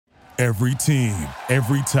Every team,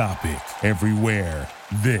 every topic, everywhere.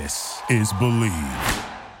 This is Believe.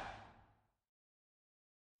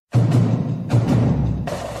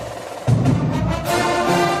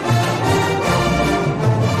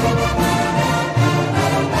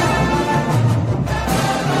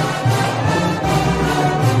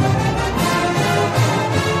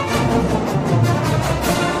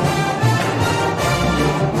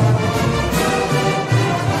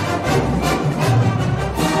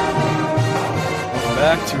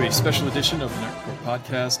 Back to a special edition of the Network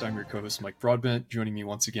Podcast. I'm your co-host, Mike Broadbent. Joining me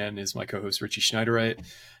once again is my co-host, Richie Schneiderite.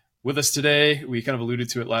 With us today, we kind of alluded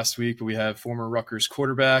to it last week, but we have former Rutgers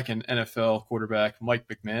quarterback and NFL quarterback, Mike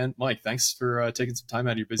McMahon. Mike, thanks for taking some time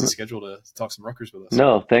out of your busy schedule to talk some Rutgers with us.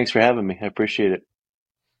 No, thanks for having me. I appreciate it.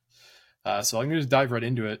 So I'm going to dive right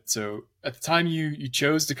into it. So at the time you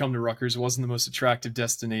chose to come to Rutgers, it wasn't the most attractive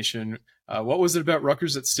destination. What was it about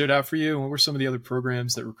Rutgers that stood out for you? And what were some of the other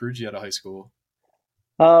programs that recruited you out of high school?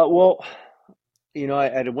 Well,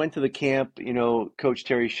 I went to the camp, Coach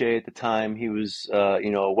Terry Shea at the time, he was, a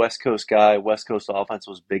West Coast guy. West Coast offense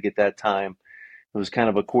was big at that time. It was kind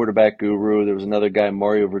of a quarterback guru. There was another guy,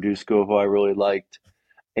 Mario Verduzco, who I really liked.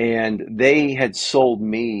 And they had sold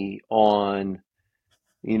me on,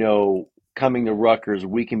 coming to Rutgers,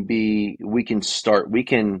 we can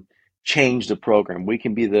change the program. We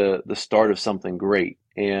can be the start of something great.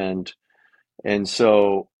 And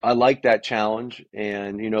so I liked that challenge,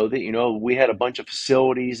 and we had a bunch of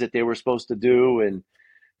facilities that they were supposed to do, and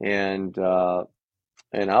I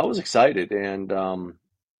was excited, and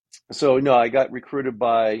I got recruited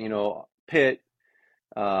by Pitt,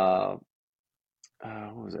 what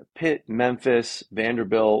was it? Pitt, Memphis,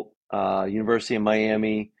 Vanderbilt, University of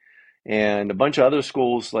Miami, and a bunch of other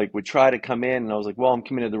schools would try to come in, and I was like, well, I'm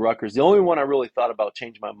committed to Rutgers. The only one I really thought about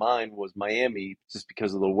changing my mind was Miami, just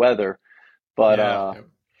because of the weather. But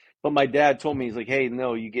my dad told me, he's like, hey,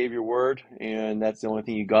 no, you gave your word, and that's the only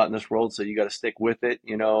thing you got in this world, so you got to stick with it,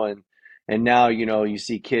 and now, you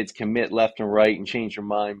see kids commit left and right and change their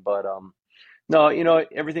mind. But no,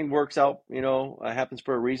 everything works out, it happens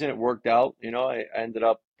for a reason. It worked out, I ended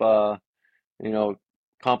up,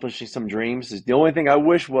 accomplishing some dreams. The only thing I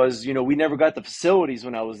wish was, we never got the facilities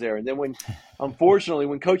when I was there. And then unfortunately,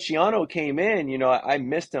 when Coach Ciarrocca came in, I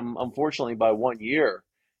missed him, unfortunately, by 1 year.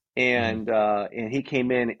 And he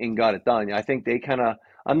came in and got it done. I think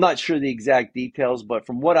I'm not sure the exact details, but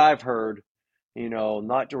from what I've heard,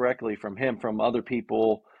 not directly from him, from other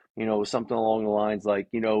people, something along the lines like,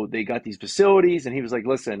 they got these facilities, and he was like,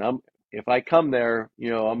 listen, if I come there,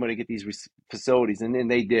 I'm going to get these facilities. And then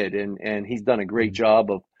they did. And he's done a great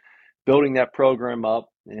job of building that program up,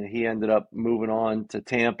 and he ended up moving on to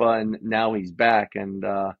Tampa, and now he's back. And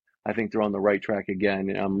I think they're on the right track again.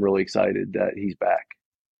 And I'm really excited that he's back.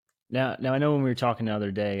 Now I know when we were talking the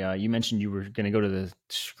other day, you mentioned you were going to go to the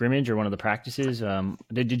scrimmage or one of the practices.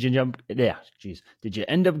 Did you jump? Yeah, geez. Did you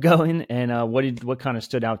end up going? And what kind of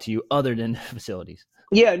stood out to you other than facilities?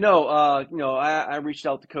 Yeah, no. I reached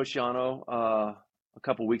out to Coach Ciarrocca a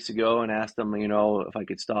couple weeks ago and asked him, if I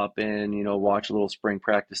could stop in, watch a little spring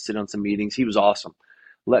practice, sit on some meetings. He was awesome.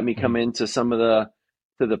 Let me come into some of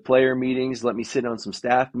the player meetings. Let me sit on some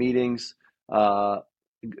staff meetings.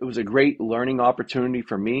 It was a great learning opportunity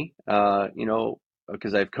for me,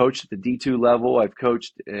 because I've coached at the D2 level. I've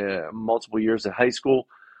coached multiple years at high school,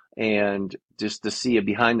 and just to see it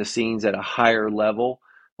behind the scenes at a higher level.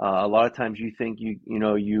 A lot of times you think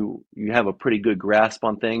you have a pretty good grasp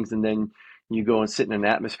on things, and then you go and sit in an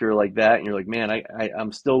atmosphere like that, and you're like, man,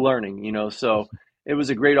 I'm still learning, So it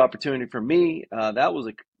was a great opportunity for me. That was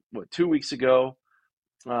 2 weeks ago.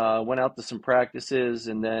 Went out to some practices,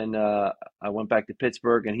 and then I went back to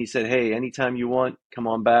Pittsburgh, and he said, hey, anytime you want, come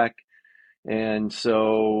on back. And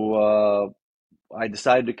so I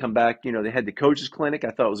decided to come back. They had the coaches clinic.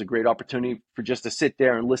 I thought it was a great opportunity for just to sit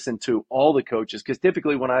there and listen to all the coaches, because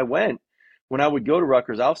typically when I would go to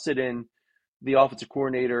Rutgers, I'll sit in the offensive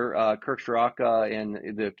coordinator, Kirk Ciarrocca, and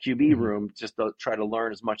the QB room, just to try to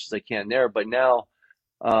learn as much as I can there. But now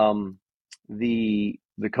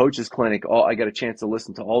the coaches clinic, I got a chance to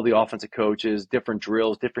listen to all the offensive coaches, different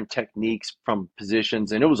drills, different techniques from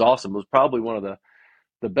positions. And it was awesome. It was probably one of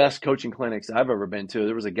the best coaching clinics I've ever been to.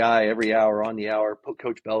 There was a guy every hour on the hour.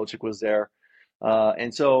 Coach Belichick was there.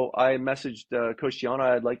 And so I messaged Coach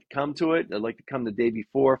Ciarrocca, I'd like to come to it. I'd like to come the day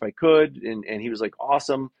before if I could. And he was like,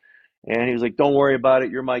 awesome. And he was like, don't worry about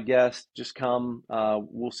it. You're my guest. Just come.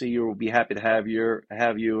 We'll see you. We'll be happy to have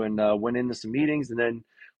you. And went into some meetings, and then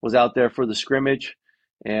was out there for the scrimmage,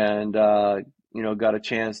 and got a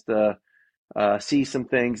chance to see some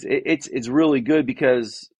things. It's really good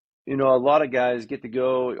because a lot of guys get to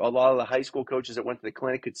go. A lot of the high school coaches that went to the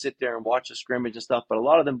clinic could sit there and watch the scrimmage and stuff, but a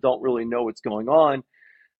lot of them don't really know what's going on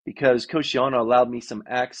because Coach Ciarrocca allowed me some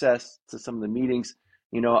access to some of the meetings.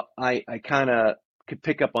 I kind of could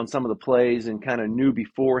pick up on some of the plays and kind of knew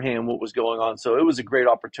beforehand what was going on. So it was a great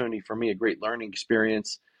opportunity for me, a great learning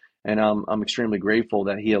experience. And I'm extremely grateful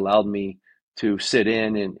that he allowed me to sit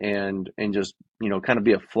in and just, kind of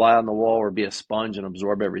be a fly on the wall or be a sponge and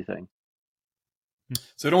absorb everything.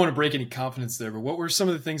 So I don't want to break any confidence there, but what were some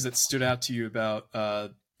of the things that stood out to you about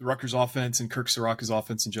the Rutgers offense and Kirk Ciarrocca's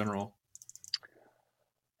offense in general?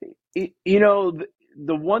 The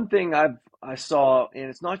one thing I saw, and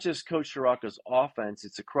it's not just Coach Ciarrocca's offense,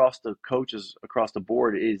 it's across the coaches across the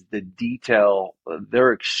board, is the detail.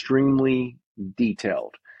 They're extremely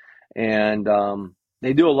detailed, and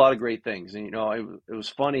they do a lot of great things. And it was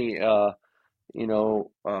funny.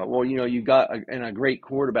 You got a great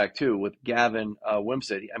quarterback too with Gavin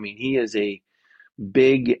Wimsatt. I mean, he is a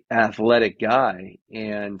big athletic guy,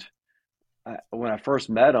 and when I first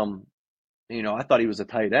met him, I thought he was a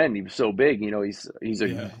tight end. He was so big. He's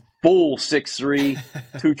a full 6'3",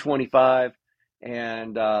 225,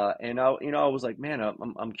 and I was like, man,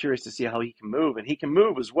 I'm curious to see how he can move, and he can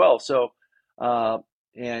move as well. So,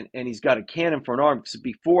 and he's got a cannon for an arm. So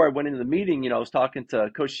before I went into the meeting, I was talking to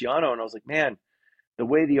Coach Ciarrocca, and I was like, man, the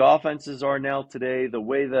way the offenses are now today, the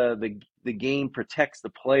way the game protects the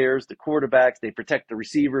players, the quarterbacks, they protect the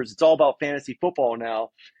receivers. It's all about fantasy football now.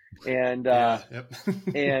 And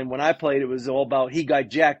and when I played, it was all about he got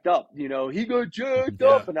jacked up. He got jacked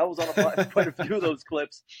up, and I was on quite a few of those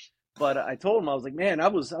clips. But I told him, I was like, man, I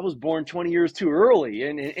was born 20 years too early,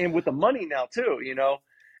 and with the money now too,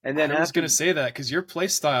 And then I was going to say that because your play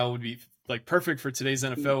style would be like perfect for today's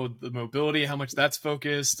NFL with the mobility, how much that's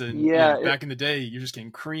focused, and back in the day, you're just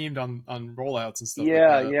getting creamed on rollouts and stuff.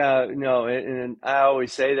 And I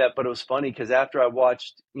always say that, but it was funny because after I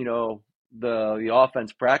watched, the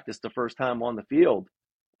offense practice the first time on the field,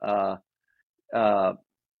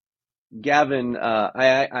 Gavin,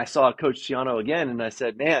 I saw Coach Ciarrocca again, and I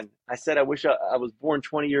said, man, I wish I was born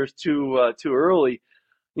 20 years too early.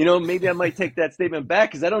 Maybe I might take that statement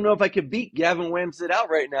back because I don't know if I could beat Gavin Wimsatt out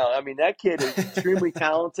right now. I mean, that kid is extremely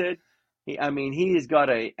talented. He has got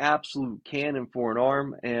a absolute cannon for an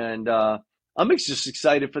arm, and I'm just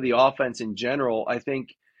excited for the offense in general. I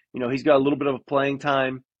think, he's got a little bit of a playing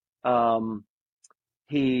time. With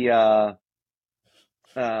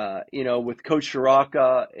Coach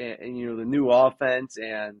Ciarrocca and the new offense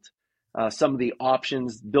and some of the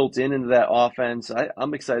options built into that offense,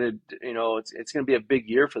 I'm excited. It's going to be a big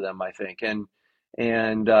year for them, I think. And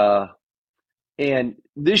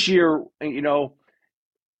this year,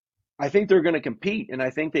 I think they're going to compete, and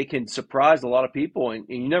I think they can surprise a lot of people. And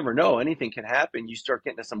you never know; anything can happen. You start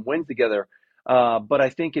getting some wins together. But I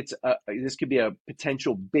think this could be a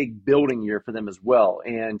potential big building year for them as well,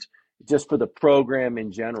 and just for the program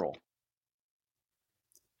in general.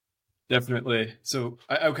 Definitely. So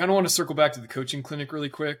I kind of want to circle back to the coaching clinic really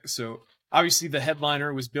quick. So obviously the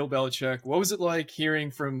headliner was Bill Belichick. What was it like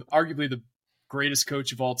hearing from arguably the greatest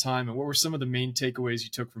coach of all time, and what were some of the main takeaways you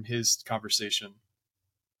took from his conversation?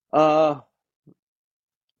 Coach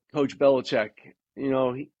Belichick,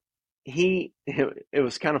 it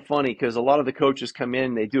was kind of funny because a lot of the coaches come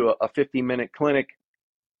in, they do a 50-minute clinic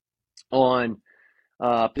on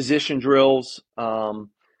position drills, and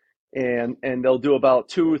they'll do about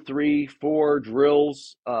 2, 3, 4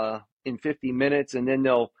 drills in 50 minutes, and then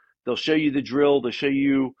they'll show you the drill, they'll show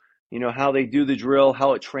you how they do the drill,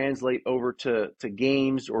 how it translates over to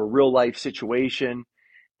games or real life situation,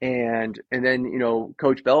 and then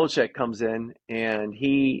Coach Belichick comes in and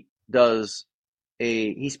he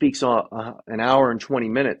speaks on an hour and 20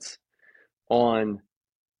 minutes on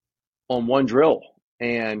one drill.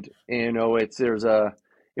 And it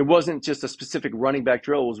wasn't just a specific running back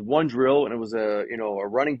drill. It was one drill, and it was a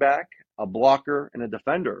running back, a blocker, and a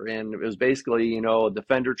defender. And it was basically, a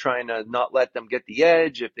defender trying to not let them get the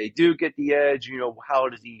edge. If they do get the edge, how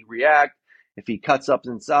does he react? If he cuts up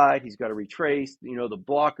inside, he's got to retrace. The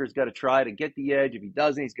blocker's got to try to get the edge. If he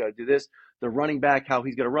doesn't, he's got to do this. The running back, how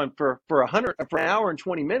he's going to run for an hour and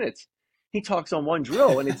 20 minutes. He talks on one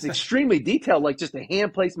drill, and it's extremely detailed, like just the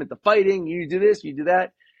hand placement, the fighting. You do this, you do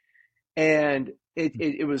that, and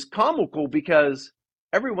it was comical because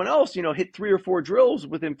everyone else, hit 3 or 4 drills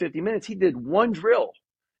within 50 minutes. He did one drill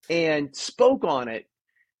and spoke on it,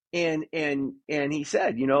 and he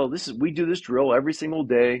said, we do this drill every single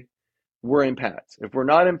day. We're in pads. If we're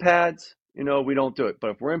not in pads, we don't do it.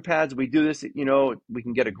 But if we're in pads, we do this. We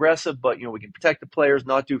can get aggressive, but we can protect the players,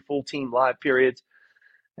 not do full team live periods.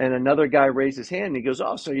 And another guy raised his hand and he goes,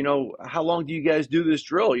 oh, so, how long do you guys do this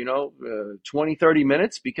drill? 20, 30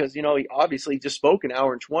 minutes? Because, he obviously just spoke an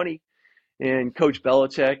hour and 20. And Coach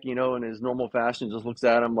Belichick, in his normal fashion, just looks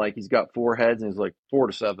at him like he's got four heads and he's like 4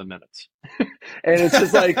 to 7 minutes. And it's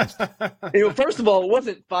just like, first of all, it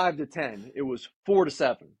wasn't 5 to 10. It was 4 to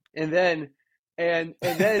 7. And then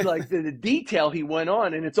like the detail he went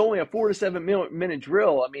on, and it's only a 4 to 7 minute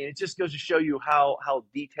drill. I mean, it just goes to show you how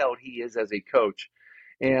detailed he is as a coach.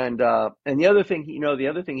 And the other thing,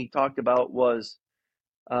 he talked about was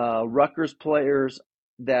Rutgers players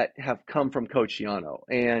that have come from Coach Schiano.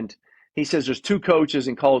 And he says there's 2 coaches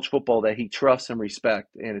in college football that he trusts and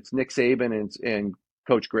respects, and it's Nick Saban and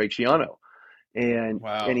Coach Greg Schiano. And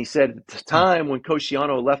wow. And he said at the time when Coach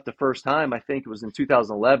Schiano left the first time, I think it was in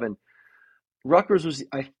 2011, Rutgers was,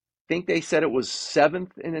 I think they said it was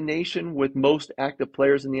 7th in the nation with most active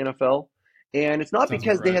players in the NFL. And it's not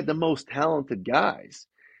because they had the most talented guys.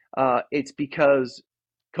 It's because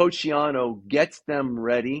Coach Schiano gets them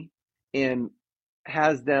ready and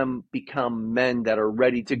has them become men that are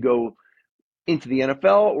ready to go into the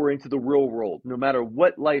NFL or into the real world. No matter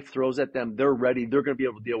what life throws at them, they're ready. They're going to be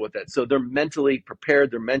able to deal with that. So they're mentally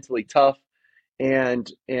prepared. They're mentally tough. And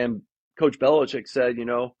Coach Belichick said,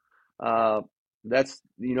 that's,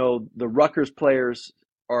 the Rutgers players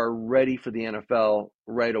are ready for the NFL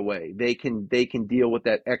right away. They can deal with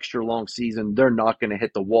that extra long season. They're not going to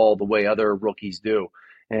hit the wall the way other rookies do.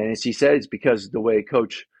 And as he said, it's because the way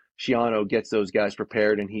Coach Schiano gets those guys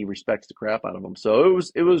prepared and he respects the crap out of them. So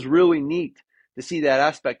it was really neat to see that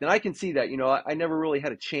aspect. And I can see that, I never really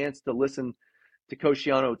had a chance to listen to Coach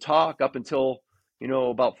Schiano talk up until,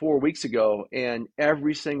 about 4 weeks ago. And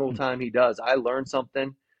every single time he does, I learn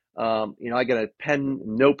something. I got a pen,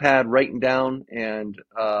 notepad writing down, and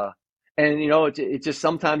it's just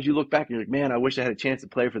sometimes you look back and you're like, man, I wish I had a chance to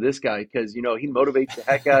play for this guy because, he motivates the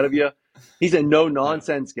heck out of you. He's a no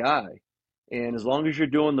nonsense guy. And as long as you're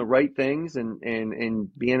doing the right things and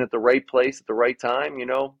being at the right place at the right time, you're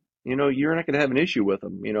not going to have an issue with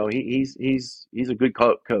him. He's a good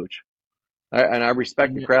coach. And I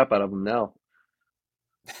respect the crap out of him now.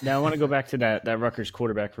 Now, I want to go back to that Rutgers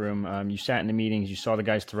quarterback room. You sat in the meetings, you saw the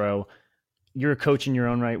guys throw. You're a coach in your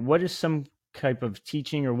own right. What is some type of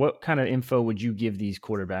teaching or what kind of info would you give these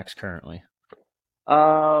quarterbacks currently?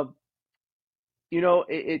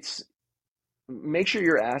 It's make sure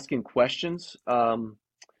you're asking questions. I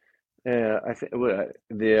think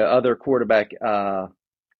the other quarterback,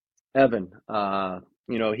 Evan,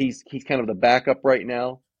 he's kind of the backup right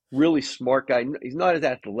now. Really smart guy. He's not as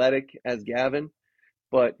athletic as Gavin,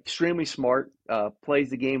 but extremely smart, plays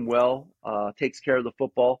the game well, takes care of the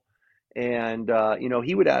football. And,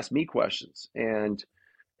 he would ask me questions. And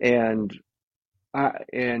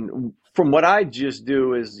from what I just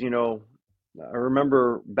do is, I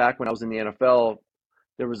remember back when I was in the NFL,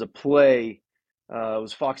 there was a play, it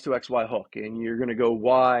was Fox to XY hook, and you're going to go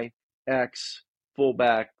Y, X,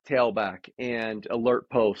 fullback, tailback, and alert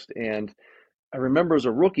post. And I remember as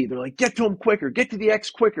a rookie, they're like, get to him quicker, get to the X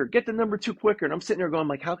quicker, get the number 2 quicker. And I'm sitting there going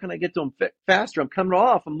like, how can I get to him faster? I'm coming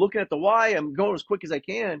off. I'm looking at the Y. I'm going as quick as I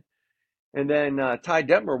can. And then Ty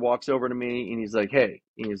Detmer walks over to me and he's like, hey,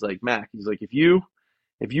 and he's like, Mac, he's like, if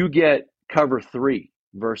you get cover 3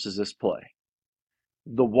 versus this play,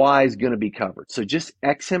 the Y is going to be covered. So just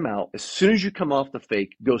X him out. As soon as you come off the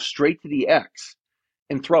fake, go straight to the X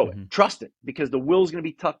and throw it. Trust it, because the will's going to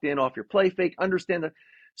be tucked in off your play fake. Understand that.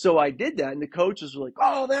 So I did that, and the coaches were like,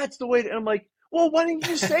 oh, that's the way. And I'm like, well, why didn't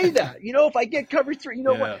you say that? If I get cover 3,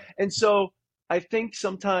 what? And so I think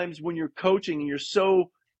sometimes when you're coaching and you're so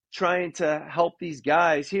trying to help these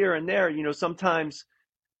guys here and there, sometimes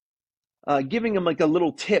giving them like a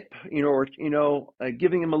little tip,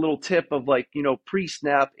 giving them a little tip of like,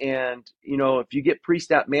 pre-snap. And, if you get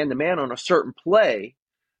pre-snap man-to-man on a certain play,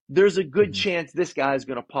 there's a good chance this guy's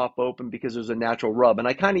going to pop open because there's a natural rub. And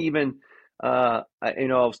I kind of even, I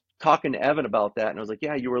was talking to Evan about that, and I was like,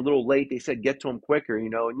 yeah, you were a little late. They said, get to him quicker,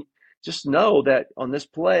 and just know that on this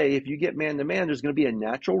play, if you get man-to-man, there's going to be a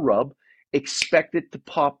natural rub. Expect it to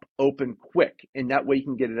pop open quick, and that way you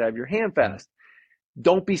can get it out of your hand fast.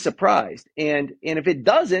 Don't be surprised. And if it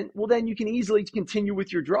doesn't, well, then you can easily continue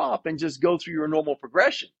with your drop and just go through your normal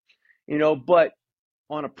progression, but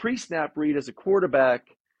on a pre-snap read as a quarterback,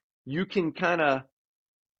 you can kind of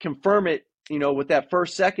confirm it, with that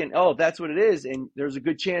first second, oh, that's what it is. And there's a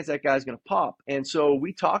good chance that guy's going to pop. And so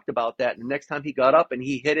we talked about that. And the next time he got up and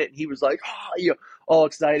he hit it, he was like, oh, all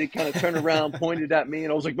excited, kind of turned around, pointed at me.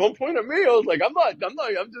 And I was like, don't point at me. I was like, I'm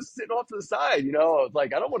just sitting off to the side. I was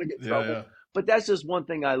like, I don't want to get in trouble. Yeah. But that's just one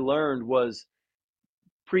thing I learned was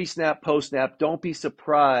pre-snap, post-snap, don't be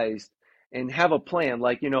surprised and have a plan.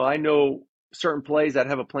 Like, I know certain plays that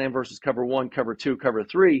have a plan versus cover 1, cover 2, cover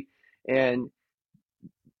 3. And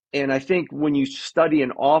I think when you study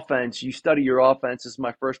an offense, you study your offense. This is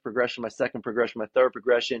my first progression, my second progression, my third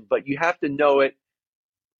progression, but you have to know it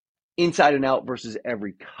inside and out versus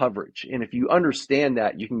every coverage. And if you understand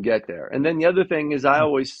that, you can get there. And then the other thing is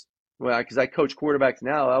because I coach quarterbacks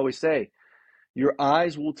now, I always say, your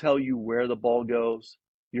eyes will tell you where the ball goes.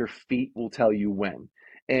 Your feet will tell you when.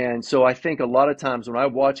 And so I think a lot of times when I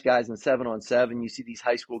watch guys in 7-on-7, you see these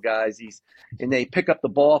high school guys, and they pick up the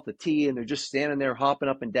ball off the tee and they're just standing there hopping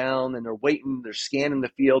up and down and they're waiting, they're scanning the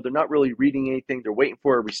field. They're not really reading anything. They're waiting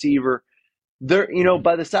for a receiver. They're,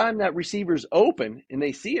 by the time that receiver's open and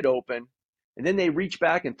they see it open and then they reach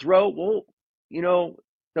back and throw, well,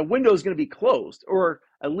 the window is going to be closed, or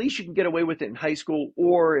at least you can get away with it in high school,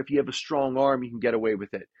 or if you have a strong arm, you can get away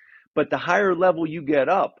with it. But the higher level you get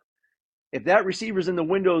up, if that receiver's in the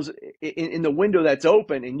window that's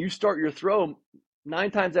open and you start your throw,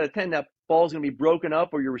 9 times out of 10, that ball's going to be broken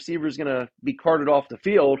up, or your receiver's going to be carted off the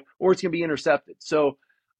field, or it's going to be intercepted. So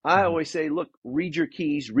I always say, look, read your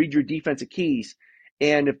keys, read your defensive keys.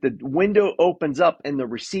 And if the window opens up and the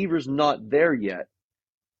receiver's not there yet,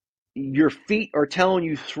 your feet are telling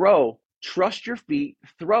you throw, trust your feet,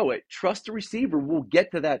 throw it, trust the receiver will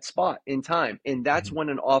get to that spot in time. And that's when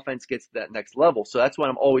an offense gets to that next level. So that's what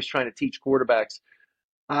I'm always trying to teach quarterbacks: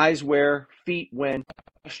 eyes where, feet when,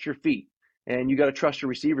 trust your feet. And you got to trust your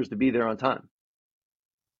receivers to be there on time.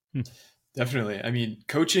 Definitely. I mean,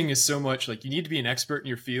 coaching is so much like, you need to be an expert in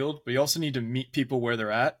your field, but you also need to meet people where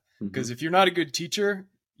they're at. Because if you're not a good teacher,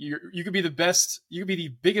 you could be the best, you could be the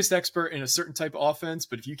biggest expert in a certain type of offense,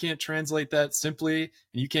 but if you can't translate that simply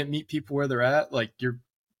and you can't meet people where they're at, like you're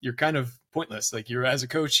kind of pointless. Like, you're, as a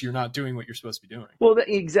coach, you're not doing what you're supposed to be doing. Well,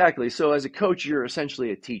 exactly. So as a coach, you're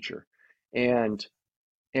essentially a teacher. And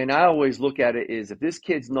I always look at it is, if this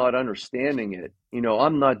kid's not understanding it,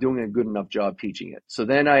 I'm not doing a good enough job teaching it. So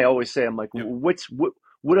then I always say, I'm like,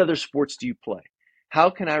 what other sports do you play? How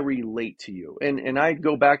can I relate to you? And I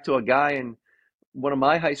go back to a guy in one of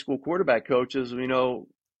my high school quarterback coaches.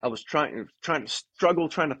 I was trying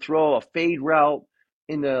to throw a fade route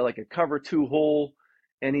into like a cover 2 hole.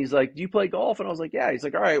 And he's like, do you play golf? And I was like, yeah. He's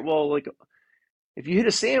like, all right, well, like, if you hit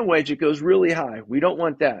a sand wedge, it goes really high. We don't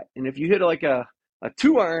want that. And if you hit like a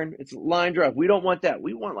 2-iron, it's line drive. We don't want that.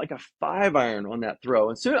 We want like a 5-iron on that throw.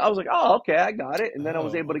 And so I was like, oh, okay, I got it. And then I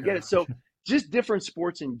was able to get it. So just different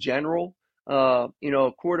sports in general.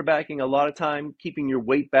 Quarterbacking, a lot of time keeping your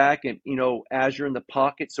weight back and, as you're in the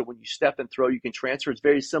pocket. So when you step and throw, you can transfer. It's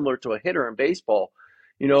very similar to a hitter in baseball.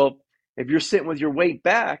 If you're sitting with your weight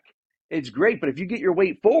back, it's great. But if you get your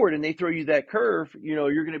weight forward and they throw you that curve,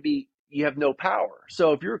 you're going to you have no power.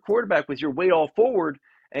 So if you're a quarterback with your weight all forward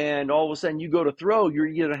and all of a sudden you go to throw,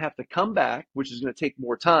 you're going to have to come back, which is going to take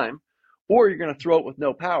more time, or you're going to throw it with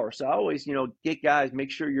no power. So I always, get guys,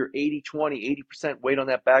 make sure you're 80-20, 80% weight on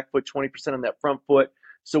that back foot, 20% on that front foot.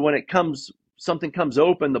 So when something comes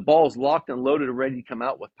open, the ball's locked and loaded and ready to come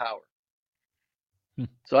out with power.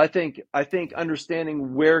 So I think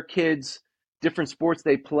understanding where kids, different sports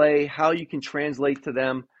they play, how you can translate to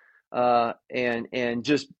them, and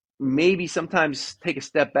just maybe sometimes take a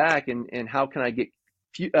step back and how can I get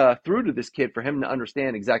through to this kid for him to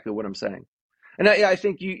understand exactly what I'm saying. And I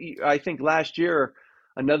think last year,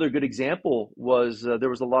 another good example was there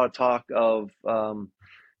was a lot of talk of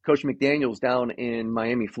Coach McDaniels down in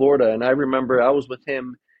Miami, Florida. And I remember I was with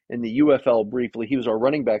him in the UFL briefly. He was our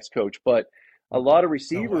running backs coach. But a lot of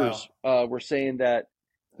receivers were saying that,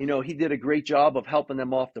 he did a great job of helping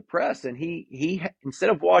them off the press. And he instead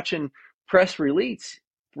of watching press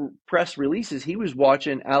releases, he was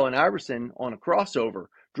watching Allen Iverson on a crossover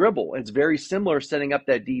dribble. It's very similar, setting up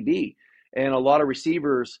that DB. And a lot of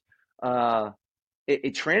receivers,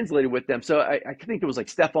 it translated with them. So I think it was like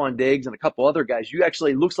Stephon Diggs and a couple other guys. They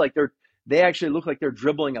actually look like they're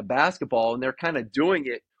dribbling a basketball, and they're kind of doing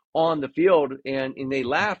it on the field. And they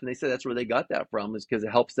laugh and they say that's where they got that from, is because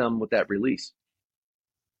it helps them with that release.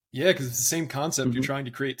 Yeah, because it's the same concept. Mm-hmm. You're trying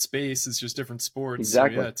to create space. It's just different sports.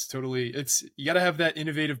 Exactly. So yeah, you got to have that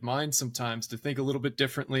innovative mind sometimes to think a little bit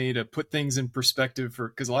differently, to put things in perspective,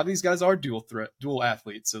 because a lot of these guys are dual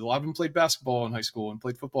athletes. So a lot of them played basketball in high school and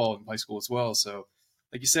played football in high school as well. So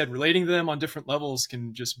like you said, relating to them on different levels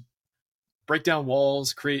can just break down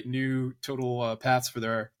walls, create new total paths for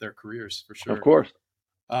their careers, for sure. Of course.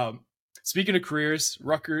 Speaking of careers,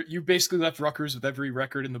 you basically left Rutgers with every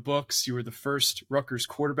record in the books. You were the first Rutgers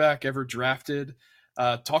quarterback ever drafted.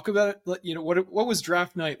 Talk about it. What was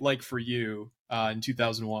draft night like for you in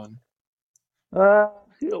 2001? Well,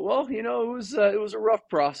 it was a rough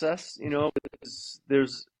process.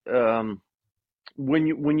 There's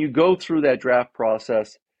when you go through that draft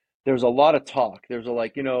process, there's a lot of talk. There's a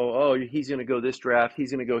like, oh, he's going to go this draft,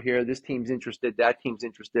 he's going to go here, this team's interested, that team's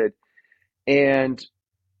interested. And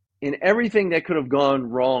in everything that could have gone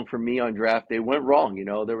wrong for me on draft day went wrong.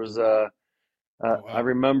 There was Wow. I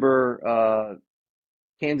remember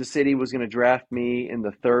Kansas City was going to draft me in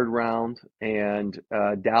the third round, and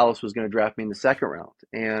Dallas was going to draft me in the second round.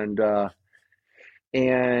 And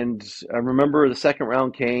I remember the second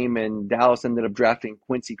round came, and Dallas ended up drafting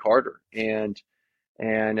Quincy Carter. And I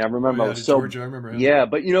remember I was so Georgia, I remember him. Yeah,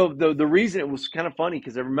 but the reason it was kind of funny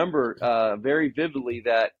because I remember very vividly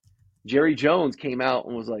that Jerry Jones came out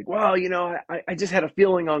and was like, "Well, I just had a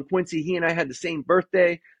feeling on Quincy. He and I had the same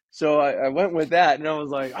birthday, so I went with that." And I was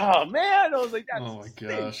like, "Oh man!" I was like, "That's Oh my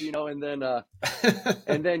gosh!"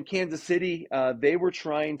 And then Kansas City, they were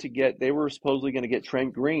supposedly going to get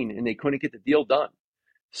Trent Green, and they couldn't get the deal done.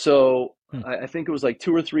 So I think it was like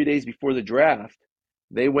 2 or 3 days before the draft,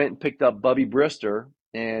 they went and picked up Bubby Brister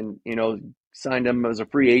and, signed him as a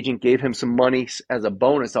free agent, gave him some money as a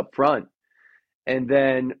bonus up front. And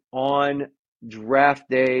then on draft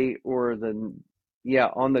day on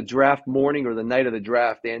the draft morning or the night of the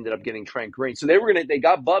draft, they ended up getting Trent Green. So they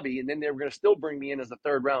got Bubby, and then they were going to still bring me in as a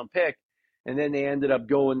third round pick. And then they ended up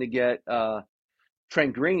going to get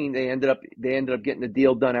Trent Green. They ended up getting the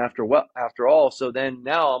deal done after all. So then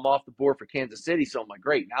now I'm off the board for Kansas City. So I'm like,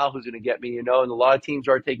 great. Now who's going to get me? And a lot of teams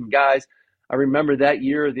are taking guys. I remember that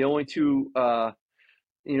year, the only two, the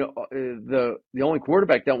only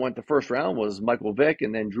quarterback that went the first round was Michael Vick,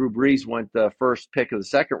 and then Drew Brees went the first pick of the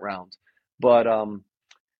second round. But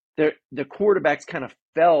the quarterbacks kind of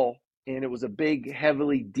fell, and it was a big,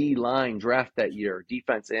 heavily D-line draft that year,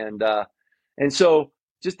 defense, and so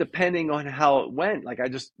just depending on how it went, like I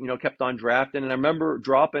just kept on drafting, and I remember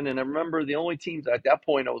dropping, and I remember the only teams at that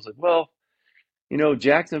point I was like, well,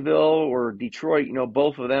 Jacksonville or Detroit,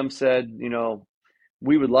 both of them said,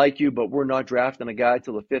 we would like you, but we're not drafting a guy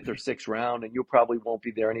till the 5th or 6th round, and you probably won't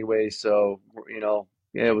be there anyway. So,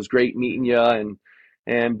 it was great meeting you,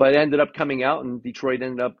 but it ended up coming out, and Detroit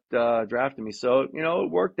ended up drafting me. So,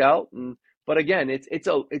 it worked out. But again, it's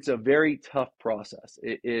a very tough process.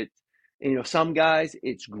 Some guys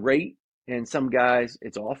it's great, and some guys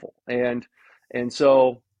it's awful. And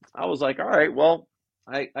so I was like, all right, well,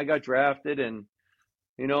 I got drafted, and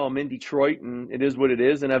I'm in Detroit, and it is what it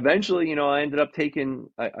is. And eventually, I ended up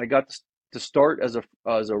I got to start as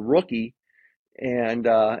a rookie, and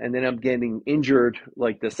then I'm getting injured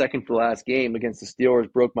like the second to last game against the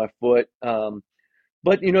Steelers, broke my foot.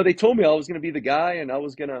 But they told me I was going to be the guy, and I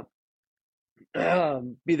was going to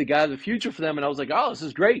be the guy of the future for them. And I was like, oh, this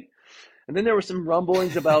is great. And then there were some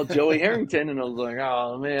rumblings about Joey Harrington, and I was like,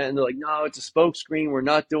 oh man. And they're like, no, it's a smoke screen. We're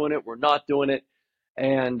not doing it.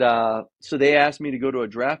 And so they asked me to go to a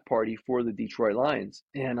draft party for the Detroit Lions.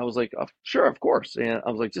 And I was like, oh, sure, of course. And I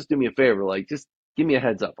was like, just do me a favor. Like, just give me a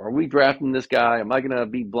heads up. Are we drafting this guy? Am I going to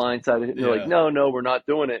be blindsided? And they're like, no, we're not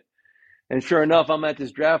doing it. And sure enough, I'm at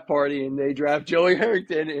this draft party, and they draft Joey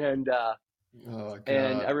Harrington. And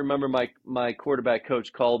and I remember my quarterback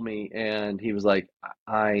coach called me, and he was like,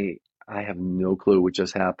 I have no clue what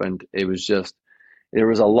just happened. It was just, there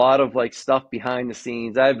was a lot of like stuff behind the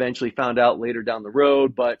scenes. I eventually found out later down the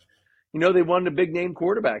road, but they wanted a big name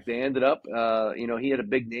quarterback. They ended up, he had a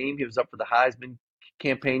big name. He was up for the Heisman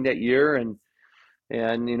campaign that year, and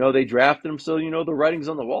they drafted him. So the writing's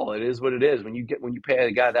on the wall. It is what it is. When you pay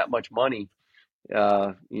a guy that much money,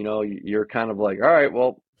 you're kind of like, all right,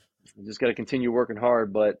 well, you just got to continue working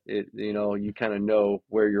hard. But you kind of know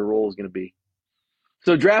where your role is going to be.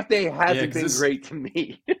 So draft day hasn't been great to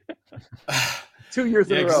me. 2 years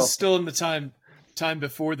in a row. It's still in the time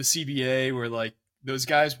before the CBA, where like those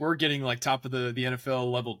guys were getting like top of the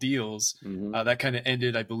NFL level deals. Mm-hmm. That kind of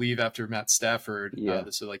ended, I believe, after Matt Stafford.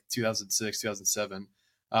 So like 2006, 2007.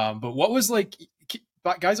 But what was like,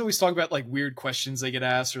 guys always talk about like weird questions they get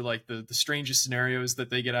asked, or like the strangest scenarios that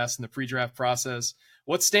they get asked in the pre-draft process.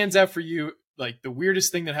 What stands out for you? Like the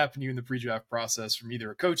weirdest thing that happened to you in the pre-draft process, from either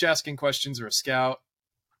a coach asking questions or a scout?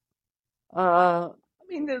 I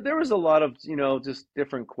mean, there was a lot of, just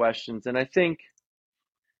different questions. And I think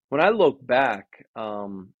when I look back,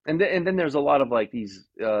 and then there's a lot of like these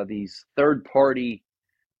third party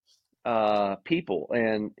people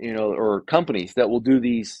and, or companies that will do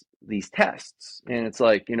these tests. And it's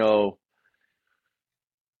like,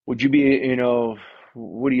 would you be,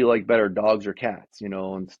 what do you like better, dogs or cats,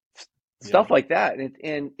 and stuff like that.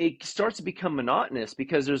 And it starts to become monotonous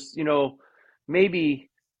because there's, maybe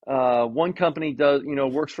one company does,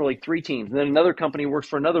 works for like 3 teams, and then another company works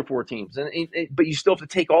for another 4 teams, but you still have to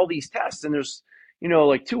take all these tests, and there's,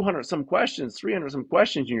 like 200 some questions, 300 some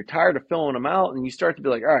questions, and you're tired of filling them out, and you start to be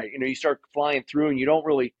like, all right, you start flying through, and you don't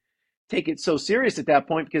really take it so serious at that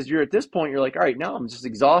point, because you're at this point, you're like, all right, now I'm just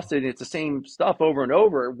exhausted, and it's the same stuff over and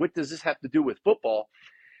over. What does this have to do with football?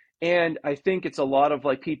 And I think it's a lot of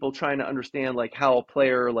like people trying to understand like how a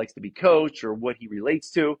player likes to be coached or what he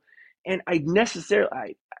relates to. And I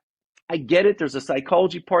get it. There's a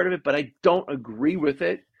psychology part of it, but I don't agree with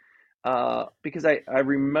it, because I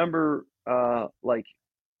remember like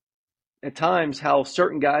at times how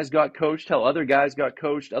certain guys got coached, how other guys got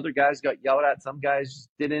coached, other guys got yelled at, some guys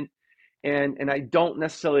didn't. And I don't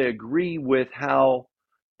necessarily agree with how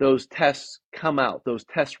those tests come out, those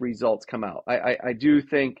test results come out. I do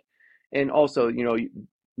think, and also, you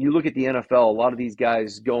look at the NFL, a lot of these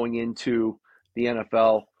guys going into the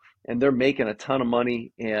NFL and they're making a ton of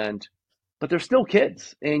money, but they're still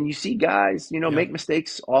kids. And you see guys, make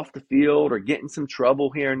mistakes off the field or get in some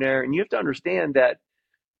trouble here and there. And you have to understand that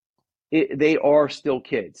they are still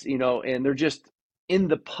kids, and they're just in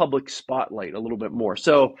the public spotlight a little bit more.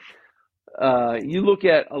 So you look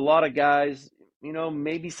at a lot of guys,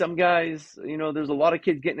 maybe some guys, there's a lot of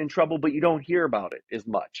kids getting in trouble, but you don't hear about it as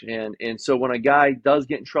much. And so when a guy does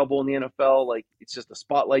get in trouble in the NFL, like it's just the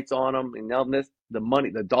spotlight's on him, and now the money,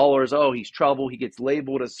 the dollars, oh, he's trouble. He gets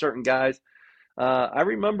labeled as certain guys. I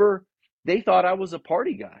remember they thought I was a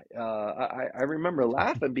party guy. I remember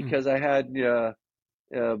laughing because I had the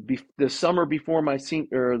summer before my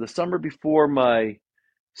senior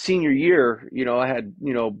year, I had,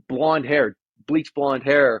 blonde hair, bleach blonde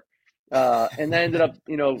hair, and then ended up,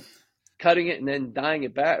 cutting it and then dyeing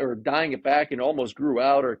it back and almost grew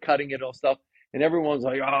out, or cutting it all stuff. And everyone's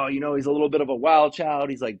like, oh, he's a little bit of a wild child.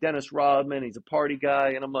 He's like Dennis Rodman. He's a party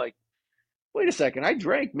guy. And I'm like, wait a second. I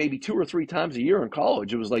drank maybe 2 or 3 times a year in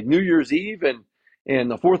college. It was like New Year's Eve and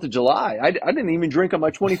the 4th of July. I didn't even drink on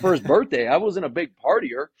my 21st birthday. I wasn't a big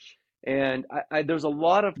partier. And there's a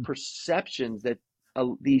lot of perceptions that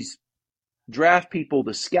these draft people,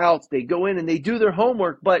 the scouts, they go in and they do their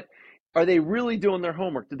homework, but are they really doing their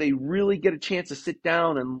homework? Do they really get a chance to sit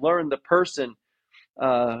down and learn the person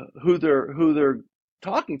who they're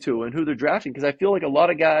talking to and who they're drafting? Because I feel like a lot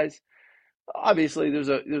of guys, obviously there's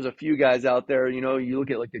a few guys out there, you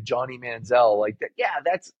look at like the Johnny Manziel, like that,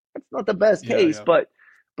 that's not the best case, but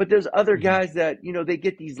there's other guys that, they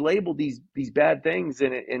get these labeled, these bad things,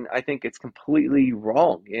 and I think it's completely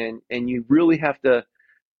wrong. And you really have to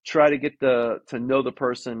try to get to know the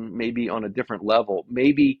person maybe on a different level.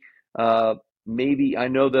 Maybe I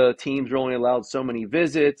know the teams are only allowed so many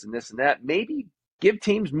visits and this and that. Maybe give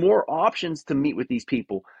teams more options to meet with these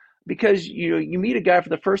people, because you meet a guy for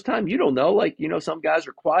the first time, you don't know, like, some guys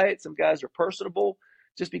are quiet, some guys are personable.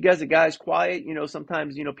 Just because a guy's quiet,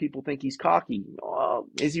 sometimes, people think he's cocky.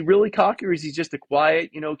 Is he really cocky, or is he just a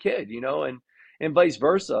quiet, kid, and vice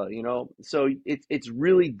versa, So it's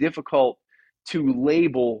really difficult to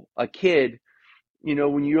label a kid,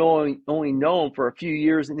 when you only know him for a few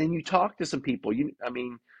years, and then you talk to some people.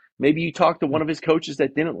 Maybe you talk to one of his coaches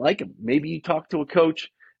that didn't like him. Maybe you talk to a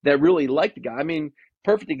coach that really liked the guy.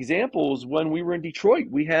 Perfect example is when we were in Detroit.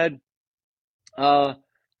 We had my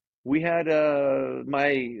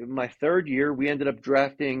third year, we ended up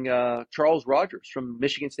drafting Charles Rogers from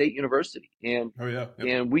Michigan State University, and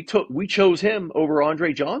and we chose him over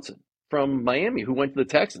Andre Johnson from Miami, who went to the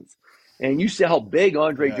Texans. And you see how big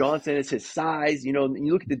Andre Johnson is, his size, and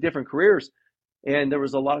you look at the different careers, and there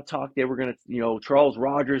was a lot of talk they were going to, Charles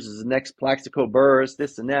Rogers is the next Plaxico Burress,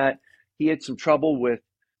 this and that. He had some trouble with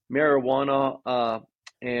marijuana,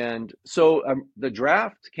 and so the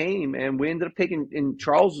draft came, and we ended up taking, and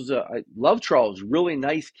Charles I love Charles, really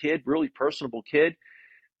nice kid, really personable kid,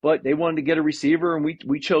 but they wanted to get a receiver, and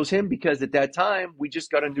we chose him because at that time we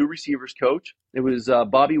just got a new receivers coach. It was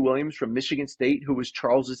Bobby Williams from Michigan State, who was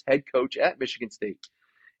Charles's head coach at Michigan State.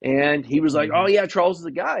 And he was like, oh yeah, Charles is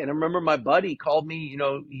the guy. And I remember my buddy called me,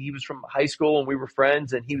 he was from high school and we were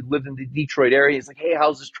friends, and he lived in the Detroit area. He's like, hey,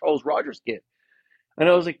 how's this Charles Rogers kid? And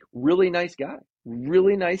I was like, really nice guy,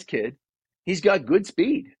 really nice kid. He's got good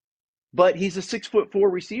speed, but he's a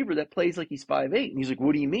 6'4" receiver that plays like he's 5'8". And he's like,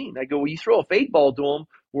 what do you mean? I go, well, you throw a fade ball to him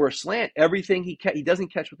or a slant, everything he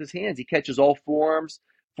doesn't catch with his hands. He catches all forearms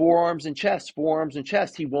and chest,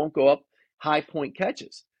 He won't go up high point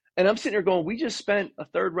catches. And I'm sitting there going, we just spent a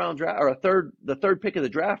third round draft, or the third pick of the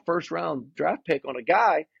draft, first round draft pick on a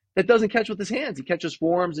guy that doesn't catch with his hands. He catches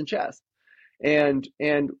forearms and chest. And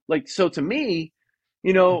like, so to me,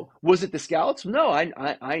 was it the scouts? No,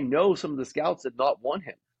 I know some of the scouts did not want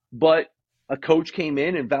him, but a coach came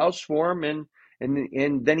in and vouched for him,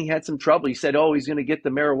 and then he had some trouble. He said, oh, he's going to get the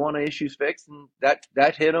marijuana issues fixed, and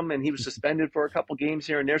that hit him, and he was suspended for a couple games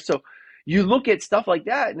here and there. So, you look at stuff like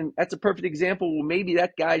that, and that's a perfect example. Well, maybe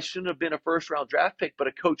that guy shouldn't have been a first-round draft pick, but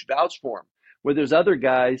a coach vouched for him. Where there's other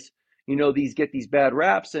guys, these get these bad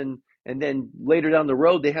raps, and then later down the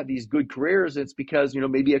road they have these good careers. It's because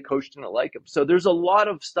maybe a coach didn't like them. So there's a lot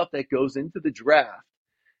of stuff that goes into the draft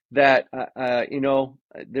that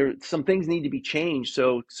there some things need to be changed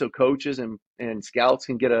so coaches and scouts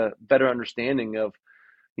can get a better understanding of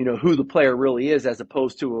who the player really is, as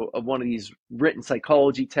opposed to one of these written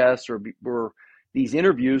psychology tests or these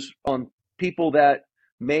interviews on people that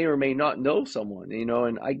may or may not know someone,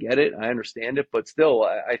 and I get it, I understand it, but still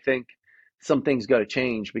I think some things got to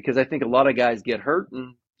change, because I think a lot of guys get hurt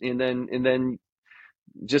and then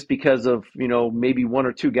just because of maybe one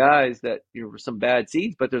or two guys that some bad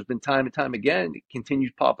seeds, but there's been time and time again it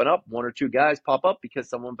continues popping up. One or two guys pop up because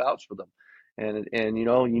someone vouched for them, and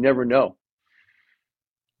you never know.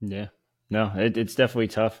 Yeah, no, it's definitely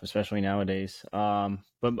tough, especially nowadays.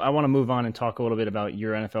 But I want to move on and talk a little bit about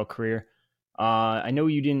your NFL career. I know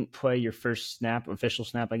you didn't play your first official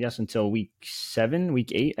snap, I guess, until week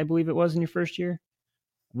 8, I believe it was, in your first year.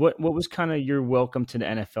 What was kind of your welcome to the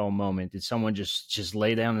NFL moment? Did someone just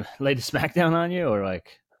lay the smackdown on you, or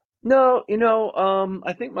like? No,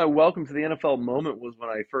 I think my welcome to the NFL moment was when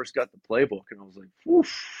I first got the playbook, and I was like,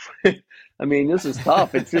 "Oof!" I mean, this is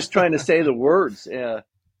tough. It's just trying to say the words. It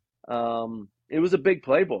was a big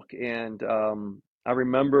playbook, and I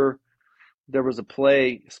remember there was a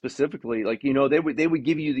play specifically, like they would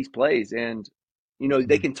give you these plays, and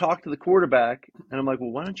they can talk to the quarterback, and I'm like,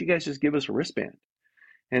 well, why don't you guys just give us a wristband?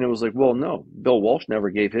 And it was like, well, no, Bill Walsh never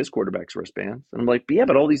gave his quarterbacks wristbands. And I'm like, yeah,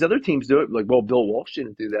 but all these other teams do it. Like, well, Bill Walsh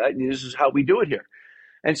didn't do that, and this is how we do it here.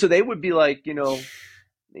 And so they would be like,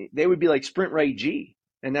 sprint right G,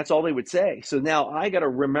 and that's all they would say. So now I got to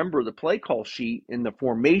remember the play call sheet and the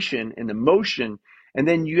formation and the motion, and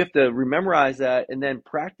then you have to memorize that and then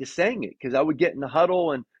practice saying it, because I would get in the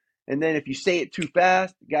huddle, and then if you say it too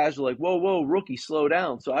fast, the guys are like, whoa, rookie, slow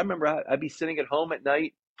down. So I remember I'd be sitting at home at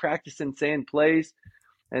night practicing saying plays.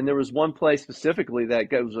 And there was one play specifically that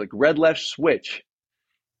was like red left switch,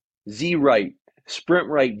 Z right, sprint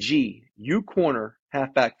right G, U corner,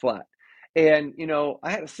 halfback flat. And, I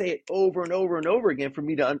had to say it over and over and over again for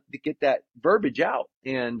me to get that verbiage out.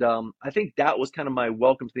 And I think that was kind of my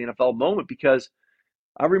welcome to the NFL moment, because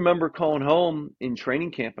I remember calling home in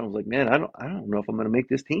training camp, and I was like, man, I don't know if I'm going to make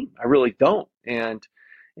this team. I really don't. And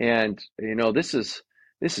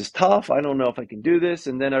this is tough. I don't know if I can do this.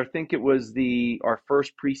 And then I think it was our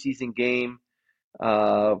first preseason game.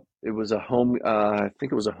 It was a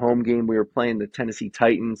home game. We were playing the Tennessee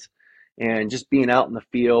Titans, and just being out in the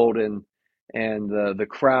field and the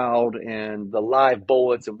crowd and the live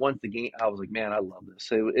bullets. And once the game, I was like, man, I love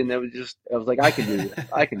this. And I was like, I can do this.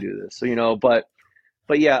 I can do this. So,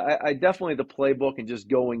 but yeah, I definitely, the playbook and just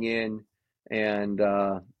going in and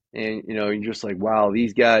you're just like, wow,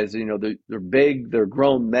 these guys, they're big, they're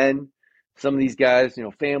grown men. Some of these guys,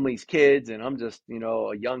 families, kids, and I'm just,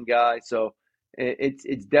 a young guy. So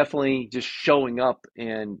it's definitely just showing up.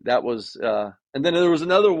 And that was, and then there was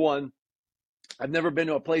another one. I've never been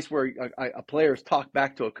to a place where a player's talked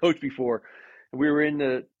back to a coach before. We were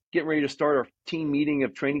getting ready to start our team meeting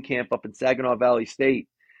of training camp up in Saginaw Valley State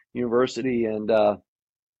University, and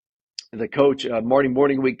the coach, Marty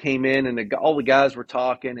Morningwig, came in, and all the guys were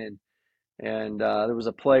talking, and there was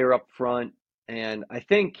a player up front, and I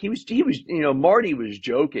think he was, Marty was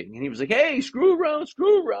joking, and he was like, hey, screw around,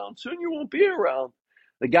 soon you won't be around.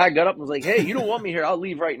 The guy got up and was like, hey, you don't want me here, I'll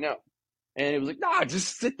leave right now. And it was like, nah,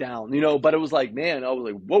 just sit down, but it was like, man, I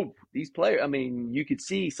was like, whoa, these players, I mean, you could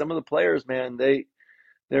see some of the players, man,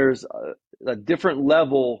 there's a different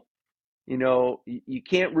level, you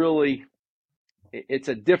can't really,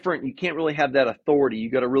 you can't really have that authority. You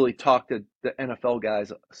got to really talk to the NFL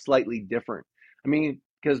guys slightly different. I mean,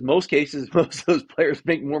 because most cases, most of those players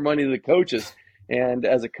make more money than the coaches. And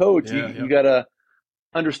as a coach, you got to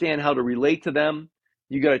understand how to relate to them.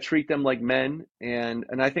 You got to treat them like men. And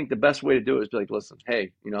I think the best way to do it is be like, listen,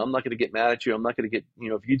 hey, I'm not going to get mad at you. I'm not going to get,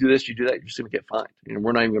 if you do this, you do that, you're just going to get fined.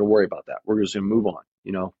 We're not even going to worry about that. We're just going to move on.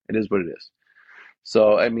 It is what it is.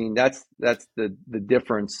 So, I mean, that's the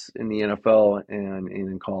difference in the NFL and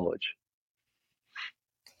in college.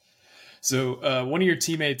 So one of your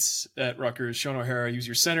teammates at Rutgers, Shaun O'Hara, he was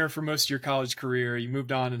your center for most of your college career. You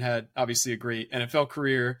moved on and had obviously a great NFL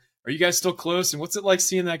career. Are you guys still close? And what's it like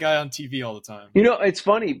seeing that guy on TV all the time? It's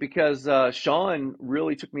funny because Shaun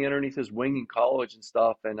really took me underneath his wing in college and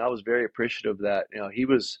stuff, and I was very appreciative of that. He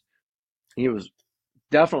was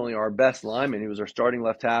definitely our best lineman. He was our starting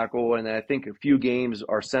left tackle, and I think a few games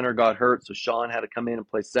our center got hurt, so Shaun had to come in and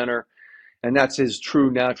play center, and that's his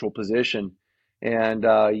true natural position. And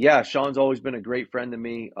yeah, Shaun's always been a great friend to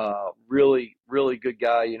me. Really, really good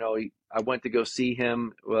guy. You know, I went to go see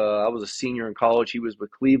him. I was a senior in college. He was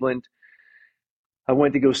with Cleveland. I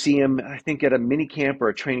went to go see him, I think at a mini camp or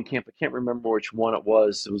a training camp. I can't remember which one it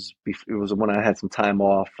was. It was when I had some time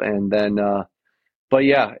off. And then, but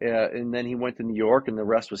yeah, and then he went to New York, and the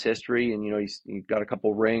rest was history. And, you know, he got a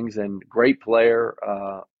couple rings, and great player.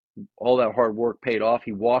 All that hard work paid off.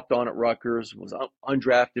 He walked on at Rutgers, was an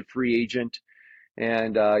undrafted free agent.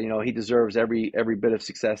 And, you know, he deserves every bit of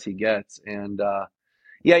success he gets. And,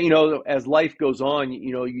 yeah, you know, as life goes on,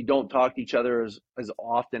 you know, you don't talk to each other as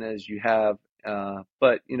often as you have.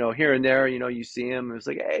 But, you know, here and there, you know, you see him and it's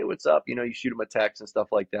like, hey, what's up? You know, you shoot him a text and stuff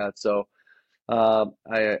like that. So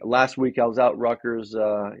last week I was out at Rutgers,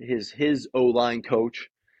 his O-line coach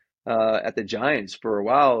at the Giants for a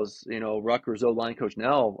while was, you know, Rutgers O-line coach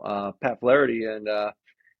now, Pat Flaherty. And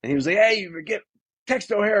he was like, hey, you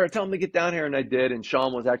text O'Hara, tell him to get down here. And I did. And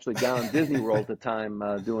Shaun was actually down in Disney World at the time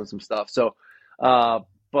doing some stuff. So,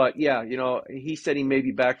 but yeah, you know, he said he may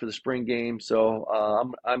be back for the spring game. So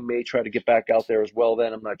I may try to get back out there as well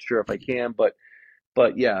then. I'm not sure if I can.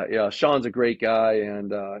 But yeah, Shaun's a great guy.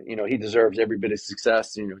 And, you know, he deserves every bit of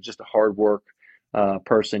success. You know, just a hard work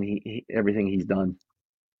person, everything he's done.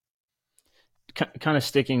 Kind of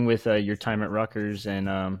sticking with your time at Rutgers, and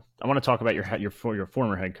I want to talk about your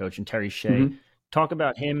former head coach and Terry Shea. Mm-hmm. Talk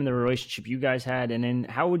about him and the relationship you guys had, and then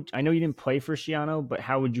I know you didn't play for Schiano, but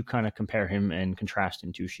how would you kind of compare him and contrast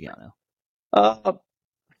him to Schiano?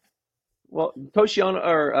 Well, Coach Shea,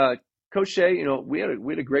 you know, we had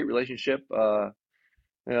a great relationship. A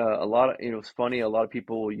lot of, you know, it's funny. A lot of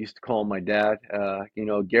people used to call him my dad. You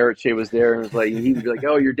know, Garrett Shea was there, and it was like he would be like,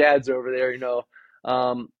 "Oh, your dad's over there," you know.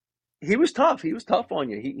 He was tough. He was tough on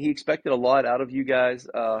you. He expected a lot out of you guys.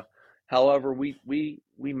 However, we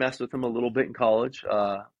messed with him a little bit in college.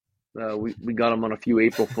 We got him on a few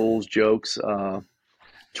April Fool's jokes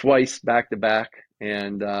twice back to back,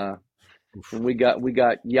 and we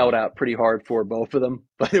got yelled at pretty hard for both of them.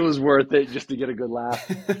 But it was worth it just to get a good laugh.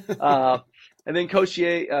 And then Coach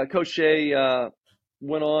Shea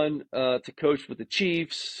went on to coach with the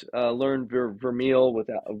Chiefs, learned Vermeil with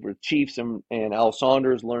Chiefs, and Al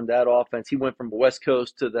Saunders learned that offense. He went from the West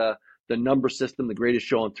Coast to the number system, the greatest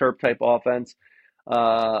show on turf type offense.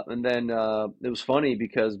 And then it was funny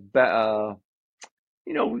because,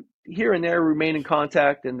 you know, here and there remain in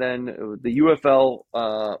contact. And then the UFL,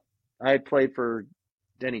 I played for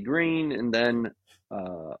Denny Green, and then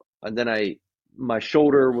my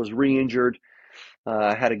shoulder was re-injured.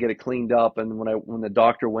 I had to get it cleaned up, and when the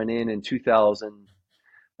doctor went in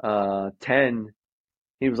 2010,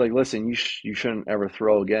 he was like, "Listen, you shouldn't ever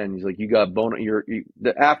throw again." He's like, "You got bone.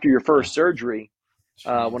 After your first surgery,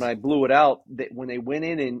 when I blew it out, when they went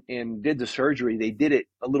in and did the surgery, they did it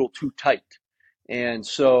a little too tight, and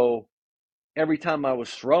so every time I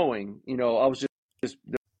was throwing, you know, I was just."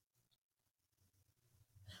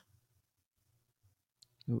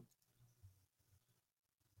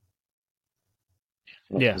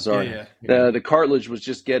 Yeah. Sorry. Yeah. The cartilage was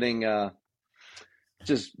just getting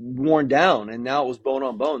just worn down, and now it was bone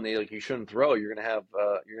on bone. They like, you shouldn't throw. You're gonna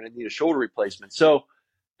need a shoulder replacement. So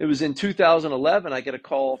it was in 2011. I get a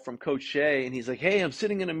call from Coach Shea, and he's like, "Hey, I'm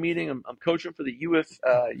sitting in a meeting. I'm coaching for the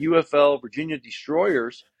UFL Virginia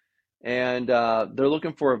Destroyers, and they're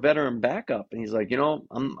looking for a veteran backup." And he's like, "You know,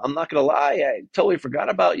 I'm not gonna lie. I totally forgot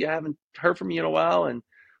about you. I haven't heard from you in a while." And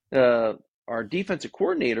our defensive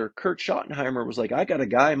coordinator, Kurt Schottenheimer, was like, "I got a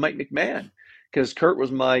guy, Mike McMahon," because Kurt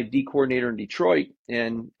was my D coordinator in Detroit,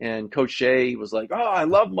 and Coach Shea was like, "Oh, I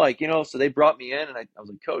love Mike," you know. So they brought me in, and I was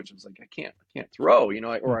like, "Coach," I was like, "I can't throw, you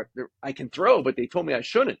know, I can throw, but they told me I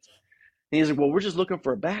shouldn't." And he's like, "Well, we're just looking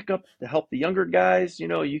for a backup to help the younger guys. You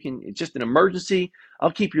know, it's just an emergency.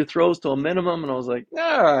 I'll keep your throws to a minimum." And I was like,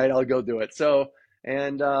 "All right, I'll go do it." So,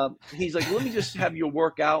 and he's like, "Let me just have you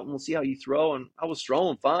work out, and we'll see how you throw." And I was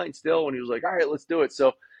throwing fine still. And he was like, "All right, let's do it."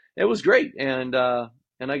 So it was great. And I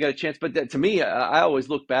got a chance. But to me, I always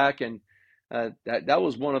look back, and that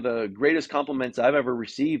was one of the greatest compliments I've ever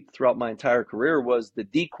received throughout my entire career, was the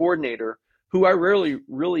D coordinator, who I rarely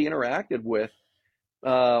really interacted with.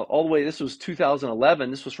 All the way, this was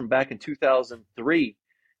 2011. This was from back in 2003.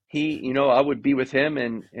 You know, I would be with him,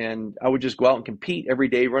 and I would just go out and compete every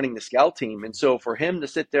day running the scout team. And so for him to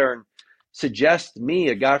sit there and suggest me,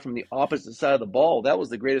 a guy from the opposite side of the ball, that was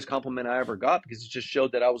the greatest compliment I ever got, because it just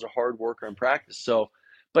showed that I was a hard worker in practice. So,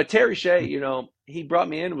 but Terry Shea, you know, he brought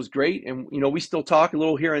me in. It was great. And, you know, we still talk a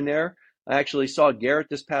little here and there. I actually saw Garrett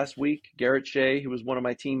this past week, Garrett Shea, who was one of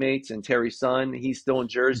my teammates, and Terry's son. He's still in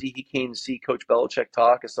Jersey. He came to see Coach Belichick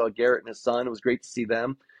talk. I saw Garrett and his son. It was great to see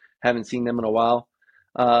them. Haven't seen them in a while.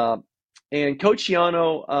 And Coach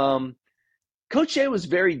Ciano, Coach Shea was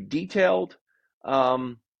very detailed,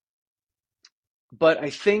 but I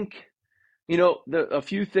think, a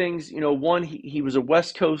few things, one, he was a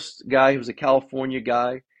West Coast guy. He was a California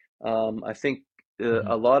guy. I think Mhm.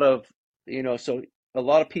 a lot of, so a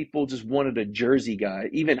lot of people just wanted a Jersey guy,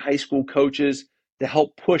 even high school coaches, to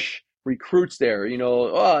help push recruits there,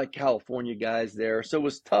 California guys there. So it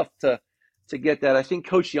was tough to get that. I think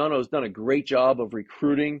Coach Yano has done a great job of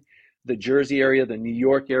recruiting the Jersey area, the New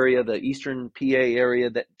York area, the Eastern PA area,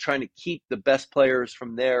 that trying to keep the best players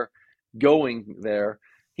from there going there.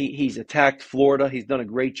 He's attacked Florida. He's done a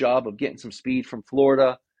great job of getting some speed from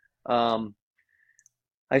Florida.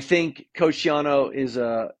 I think Coach Ciano is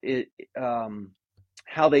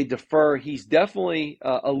how they defer. He's definitely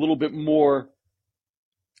a little bit more.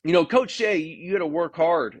 Coach Shea, you got to work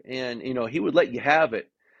hard, and he would let you have it.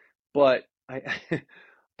 But I,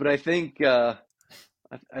 but I think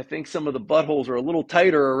I think some of the buttholes are a little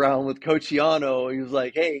tighter around with Coach Ciano. He was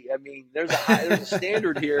like, "Hey, I mean, there's a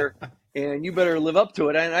standard here, and you better live up to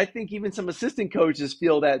it." And I think even some assistant coaches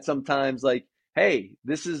feel that sometimes, like, "Hey,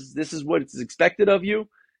 this is what is expected of you.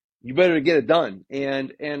 You better get it done."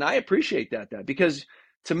 And I appreciate that because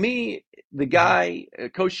to me, the guy,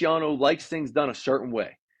 Coach Ciano, likes things done a certain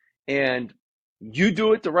way, and you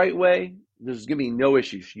do it the right way, there's gonna be no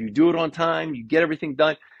issues. You do it on time, you get everything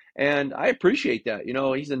done. And I appreciate that.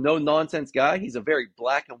 He's a no nonsense guy. He's a very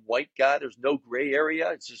black and white guy. There's no gray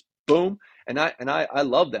area. It's just boom. And I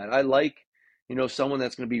love that. I like, someone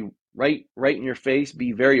that's going to be right in your face,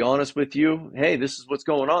 be very honest with you. Hey, this is what's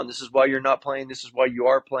going on. This is why you're not playing. This is why you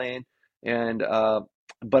are playing. And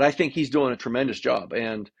but I think he's doing a tremendous job.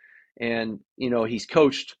 And he's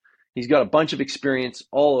coached. He's got a bunch of experience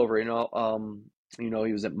all over. He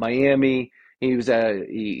was at Miami.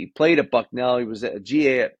 He played at Bucknell. He was at a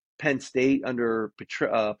GA at Penn State under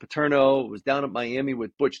Paterno. Was down at Miami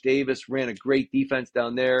with Butch Davis. Ran a great defense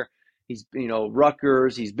down there. He's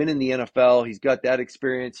Rutgers. He's been in the NFL. He's got that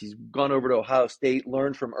experience. He's gone over to Ohio State,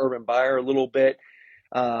 learned from Urban Meyer a little bit.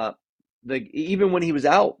 Even when he was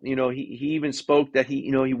out, he even spoke that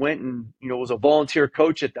he went and was a volunteer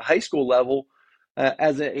coach at the high school level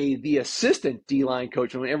as the assistant D-line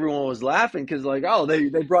coach. When everyone was laughing because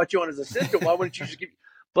they brought you on as assistant. Why wouldn't you just give?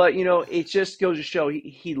 But it just goes to show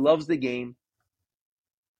he loves the game.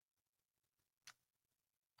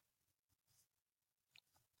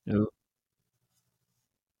 No.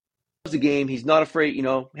 Loves the game. He's not afraid.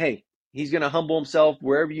 Hey, he's going to humble himself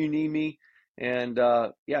wherever you need me. And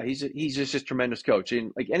he's just a tremendous coach.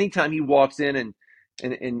 And like anytime he walks in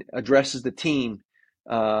and addresses the team,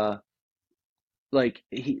 there's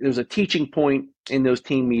a teaching point in those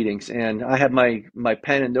team meetings, and I had my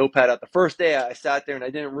pen and notepad out. The first day I sat there and I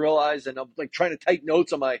didn't realize, and I'm like trying to type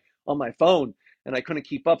notes on my phone, and I couldn't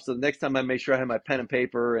keep up. So the next time I made sure I had my pen and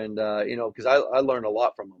paper, and because I learned a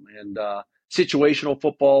lot from him. And situational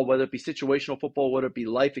football, whether it be situational football, whether it be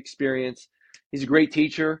life experience, he's a great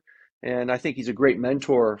teacher, and I think he's a great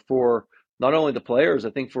mentor for not only the players, I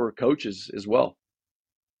think for coaches as well.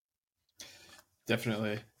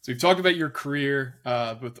 Definitely. So we've talked about your career,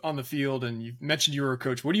 both on the field, and you mentioned you were a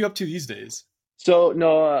coach. What are you up to these days? So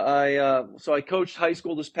no, I coached high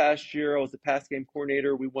school this past year. I was the pass game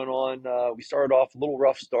coordinator. We went on. We started off a little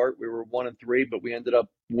rough start. We were 1-3, but we ended up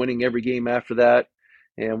winning every game after that,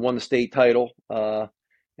 and won the state title.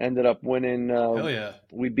 Ended up winning. Hell yeah!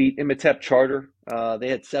 We beat Imhotep Charter. They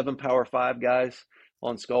had 7 Power 5 guys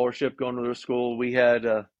on scholarship going to their school. We had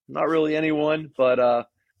not really anyone, but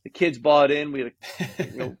the kids bought in. We had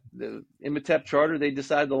the Imhotep Charter. They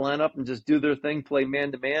decided to line up and just do their thing, play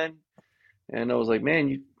man to man. And I was like,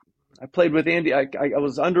 man, I played with Andy. I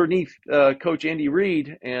was underneath Coach Andy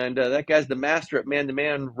Reid, and that guy's the master at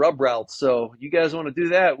man-to-man rub routes. So you guys want to do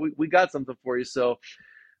that? We got something for you. So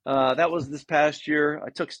that was this past year. I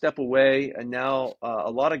took a step away, and now a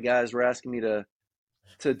lot of guys were asking me to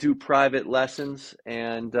do private lessons,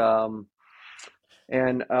 and I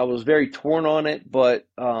was very torn on it. But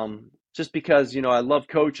just because I love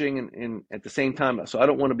coaching, and at the same time, so I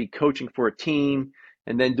don't want to be coaching for a team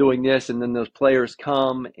and then doing this, and then those players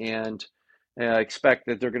come and expect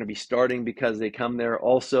that they're going to be starting because they come there.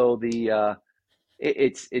 Also,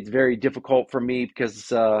 it's very difficult for me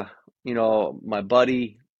because my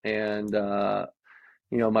buddy and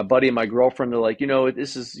my buddy and my girlfriend are like,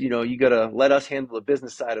 this is you got to let us handle the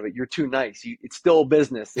business side of it. You're too nice. It's still a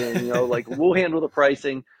business, and like we'll handle the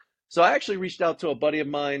pricing. So I actually reached out to a buddy of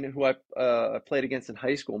mine who I played against in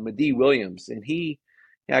high school, Madi Williams, and he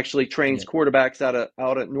actually trains quarterbacks out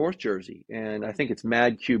at North Jersey, and I think it's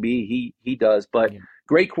Mad QB he does. But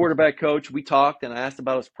great quarterback coach. We talked, and I asked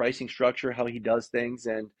about his pricing structure, how he does things,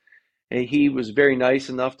 and he was very nice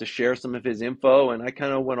enough to share some of his info, and I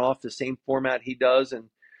kind of went off the same format he does. And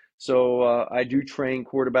so I do train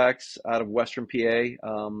quarterbacks out of Western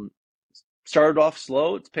PA. Started off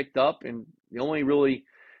slow, it's picked up, and the only really,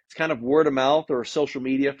 it's kind of word of mouth or social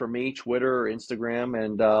media for me, Twitter or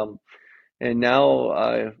Instagram. And now,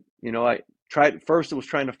 I tried, first it was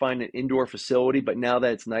trying to find an indoor facility, but now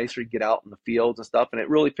that it's nicer to get out in the fields and stuff, and it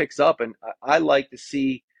really picks up. And I like to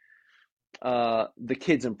see the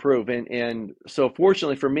kids improve. And so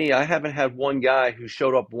fortunately for me, I haven't had one guy who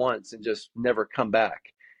showed up once and just never come back.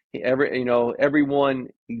 Everyone,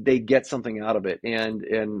 they get something out of it.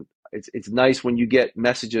 And it's nice when you get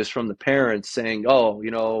messages from the parents saying,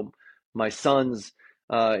 oh, my son's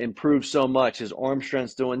improved so much. His arm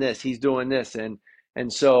strength's doing this, he's doing this. And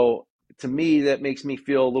so to me, that makes me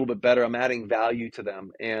feel a little bit better. I'm adding value to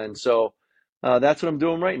them. And so that's what I'm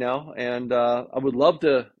doing right now. And I would love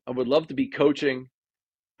to be coaching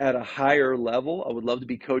at a higher level. I would love to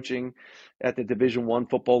be coaching at the Division I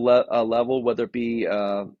football level, whether it be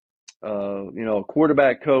a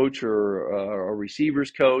quarterback coach or a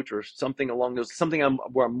receivers coach or something along those,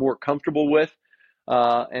 where I'm more comfortable with,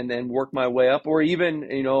 and then work my way up. Or even,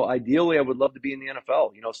 ideally, I would love to be in the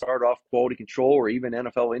NFL. Start off quality control or even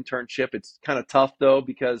NFL internship. It's kind of tough though,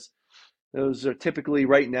 because those are typically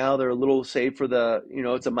right now, they're a little safe for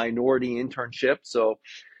it's a minority internship. So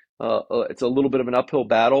it's a little bit of an uphill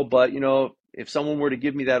battle, but if someone were to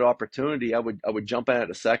give me that opportunity, I would jump at it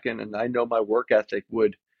a second. And I know my work ethic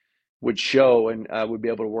would show, and I would be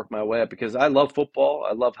able to work my way up, because I love football.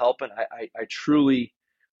 I love helping. I truly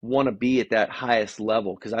want to be at that highest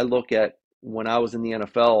level, because I look at when I was in the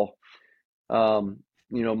NFL,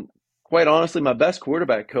 quite honestly, my best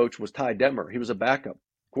quarterback coach was Ty Detmer. He was a backup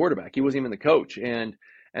quarterback. He wasn't even the coach. And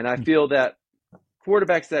I feel that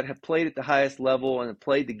quarterbacks that have played at the highest level and have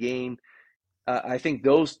played the game, I think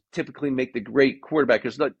those typically make the great quarterback.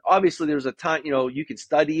 Because obviously there's a time, you can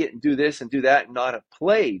study it and do this and do that and not have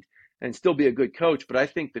played and still be a good coach. But I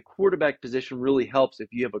think the quarterback position really helps if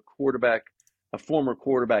you have a former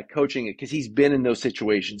quarterback coaching it, because he's been in those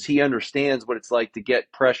situations. He understands what it's like to get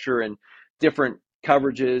pressure and different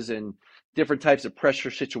coverages and different types of pressure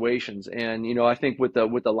situations. And, I think with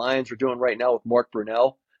the Lions are doing right now with Mark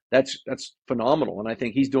Brunell, that's phenomenal. And I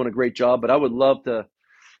think he's doing a great job. But I would love to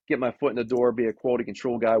get my foot in the door, be a quality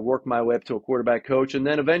control guy, work my way up to a quarterback coach, and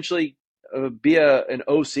then eventually be an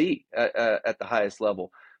OC at the highest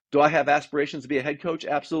level. Do I have aspirations to be a head coach?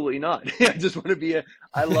 Absolutely not. I just want to be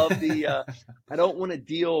I don't want to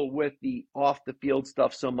deal with the off the field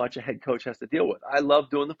stuff so much a head coach has to deal with. I love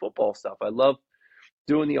doing the football stuff. I love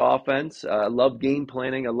doing the offense. I love game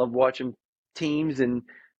planning. I love watching teams and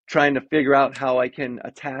trying to figure out how I can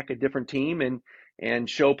attack a different team and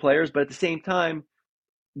show players. But at the same time,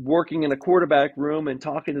 working in a quarterback room and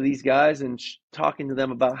talking to these guys and talking to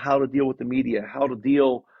them about how to deal with the media, how to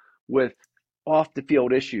deal with off the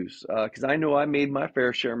field issues. Because I know I made my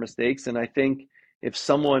fair share of mistakes. And I think if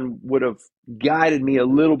someone would have guided me a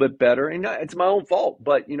little bit better, and it's my own fault,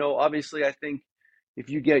 but, obviously I think if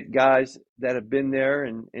you get guys that have been there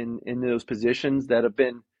and in those positions that have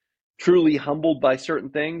been truly humbled by certain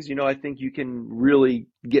things, I think you can really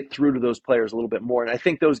get through to those players a little bit more. And I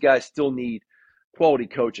think those guys still need quality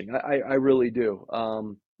coaching. I really do.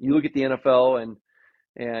 You look at the NFL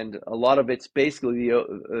and a lot of it's basically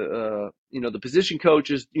the position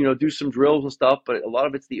coaches, do some drills and stuff, but a lot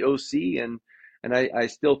of it's the OC. And I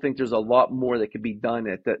still think there's a lot more that could be done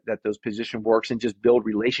at those position works and just build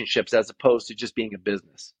relationships as opposed to just being a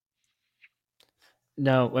business.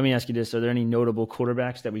 Now, let me ask you this. Are there any notable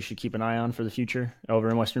quarterbacks that we should keep an eye on for the future over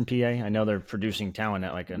in Western PA? I know they're producing talent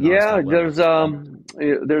at like a there's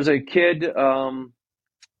a kid,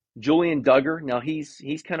 Julian Duggar. Now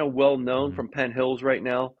he's kind of well known from Penn Hills right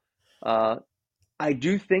now. I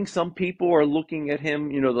do think some people are looking at him,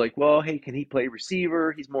 like, well, hey, can he play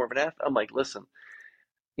receiver? He's more of an athlete. I'm like, listen,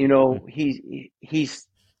 he's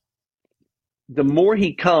the more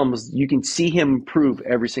he comes, you can see him improve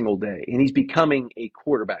every single day. And he's becoming a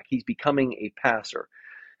quarterback. He's becoming a passer.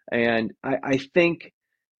 And I think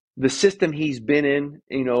the system he's been in,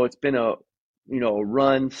 it's been a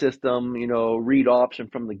run system, read option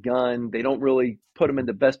from the gun. They don't really put him in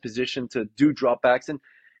the best position to do dropbacks.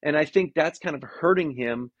 And I think that's kind of hurting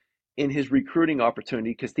him in his recruiting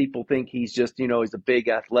opportunity, because people think he's just, he's a big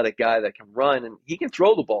athletic guy that can run, and he can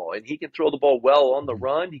throw the ball, and he can throw the ball well on the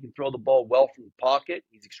run. He can throw the ball well from the pocket.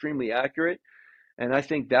 He's extremely accurate. And I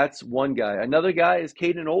think that's one guy. Another guy is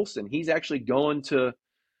Caden Olson. He's actually going to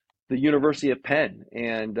the University of Penn.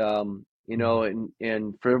 And,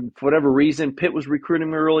 and for whatever reason, Pitt was recruiting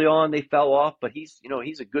him early on. They fell off, but he's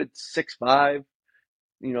a good 6'5",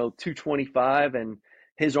 225, and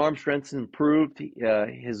his arm strength's improved.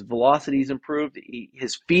 His velocity's improved.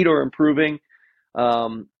 His feet are improving.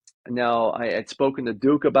 Now I had spoken to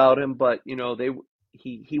Duke about him, but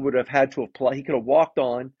he would have had to apply. He could have walked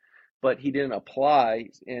on, but he didn't apply,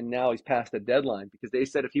 and now he's past the deadline because they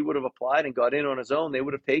said if he would have applied and got in on his own, they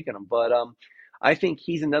would have taken him. But I think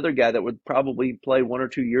he's another guy that would probably play 1 or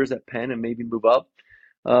 2 years at Penn and maybe move up.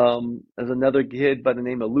 There's another kid by the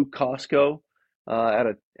name of Luke Costco out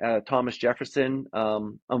of Thomas Jefferson.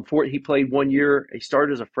 He played 1 year. He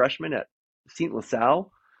started as a freshman at St.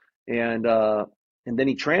 LaSalle, and then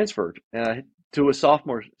he transferred to a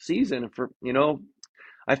sophomore season.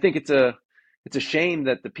 I think it's a shame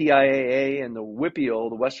that the PIAA and the WPIAL,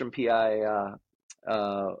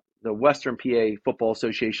 the Western PA Football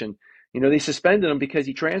Association, they suspended him because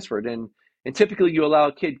he transferred. And typically you allow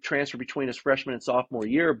a kid to transfer between his freshman and sophomore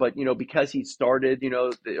year, but because he started,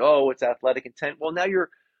 it's athletic intent. Well, now you're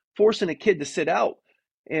forcing a kid to sit out,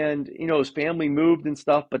 and his family moved and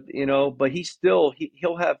stuff, but he'll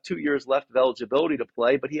have 2 years left of eligibility to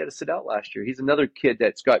play, but he had to sit out last year. He's another kid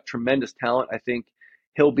that's got tremendous talent. I think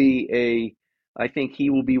he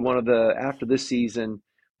will be after this season,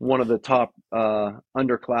 one of the top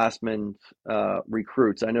underclassmen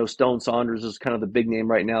recruits. I know Stone Saunders is kind of the big name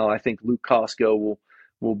right now. I think Luke Costco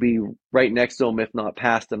will be right next to him, if not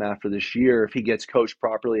past him, after this year, if he gets coached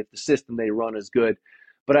properly, if the system they run is good.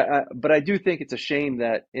 But I do think it's a shame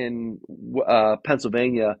that in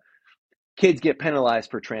Pennsylvania, kids get penalized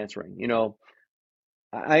for transferring.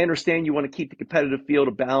 I understand you want to keep the competitive field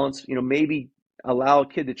a balance. Maybe allow a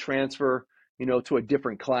kid to transfer to a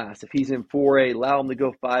different class. If he's in 4A, allow him to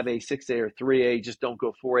go 5A, 6A, or 3A. Just don't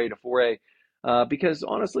go 4A to 4A. Because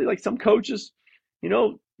honestly, like some coaches,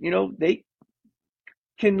 they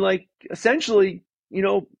can essentially,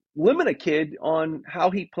 limit a kid on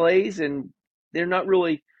how he plays, and they're not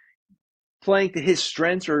really playing to his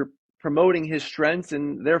strengths or promoting his strengths.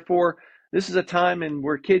 And therefore, this is a time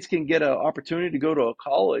where kids can get an opportunity to go to a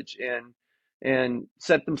college and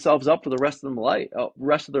set themselves up for the rest of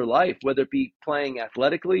their life, whether it be playing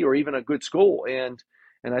athletically or even a good school. And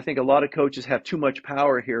I think a lot of coaches have too much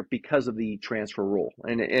power here because of the transfer rule,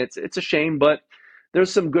 and it's a shame. But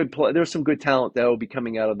there's some good talent that will be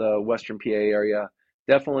coming out of the Western PA area.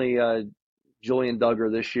 Definitely Julian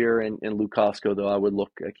Duggar this year, and Luke Costco, though, I would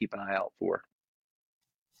keep an eye out for.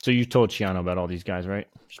 So you told Shiano about all these guys, right?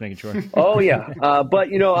 Just making sure. Oh yeah, but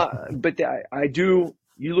I do.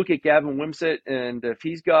 You look at Gavin Wimsatt, and if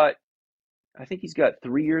I think he's got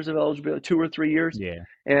 3 years of eligibility, 2 or 3 years. Yeah.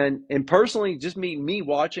 And personally, just me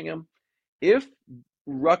watching him, if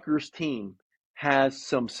Rutgers team has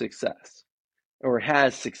success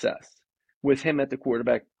with him at the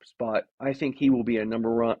quarterback spot, I think he will be a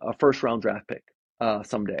first round draft pick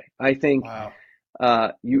someday. I think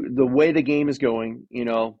the way the game is going,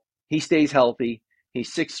 he stays healthy.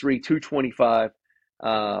 He's 6'3", 225.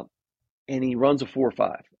 And he runs a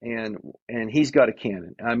 4.5, and he's got a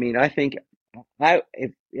cannon. I mean, I think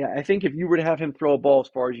if you were to have him throw a ball as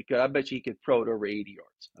far as you could, I bet you he could throw it over 80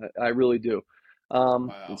 yards. I really do.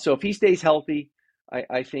 So if he stays healthy,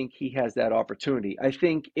 I think he has that opportunity. I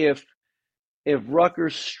think if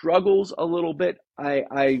Rutgers struggles a little bit,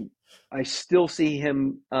 I still see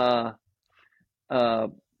him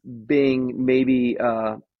being maybe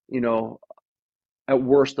at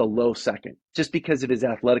worst a low second, just because of his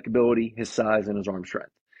athletic ability, his size, and his arm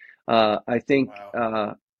strength. I think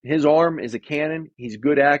his arm is a cannon. He's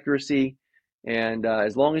good accuracy, and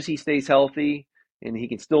as long as he stays healthy and he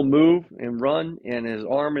can still move and run, and his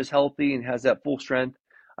arm is healthy and has that full strength,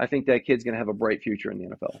 I think that kid's going to have a bright future in the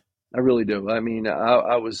NFL. I really do. I mean,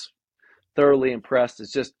 I was thoroughly impressed.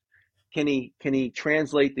 It's just, can he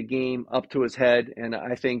translate the game up to his head? And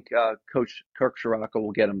I think Coach Kirk Ciarrocca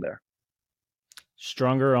will get him there.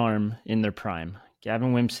 Stronger arm in their prime.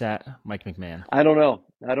 Gavin Wimsatt, Mike McMahon. I don't know.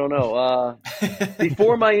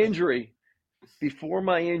 Before my injury. In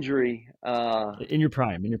your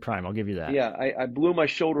prime, I'll give you that. Yeah, I blew my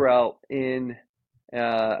shoulder out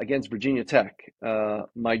against Virginia Tech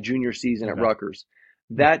my junior season at Rutgers.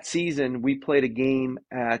 That season, we played a game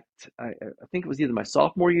at, I think it was either my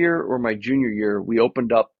sophomore year or my junior year. We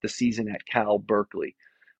opened up the season at Cal Berkeley.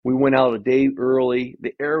 We went out a day early.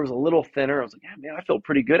 The air was a little thinner. I was like, yeah, man, I feel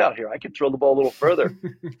pretty good out here. I can throw the ball a little further.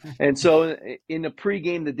 And so in the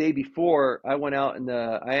pregame the day before, I went out and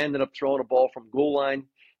I ended up throwing a ball from goal line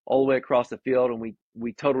all the way across the field, and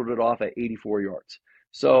we totaled it off at 84 yards.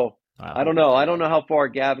 So wow. I don't know how far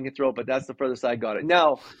Gavin can throw, but that's the furthest I got it.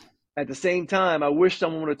 Now, at the same time, I wish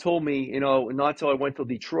someone would have told me, not until I went to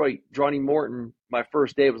Detroit. Johnny Morton, my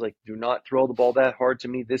first day, was like, do not throw the ball that hard to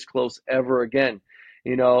me this close ever again.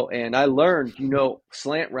 and I learned,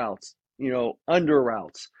 slant routes, under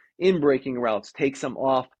routes, in breaking routes, take some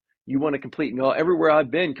off. You want to complete, everywhere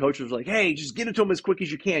I've been, coaches was like, hey, just get it to him as quick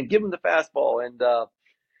as you can. Give him the fastball.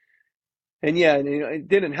 And yeah, it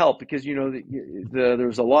didn't help because, there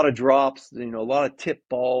was a lot of drops, a lot of tip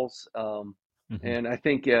balls. And I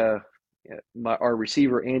think our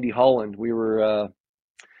receiver, Andy Holland, we were,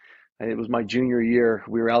 it was my junior year.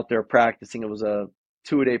 We were out there practicing. It was a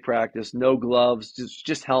 2-a-day practice, no gloves,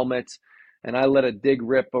 just helmets. And I let a dig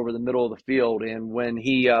rip over the middle of the field. And when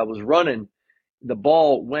he was running, the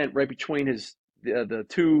ball went right between his the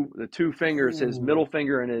two fingers, his middle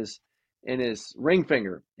finger and his ring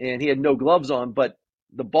finger. And he had no gloves on, but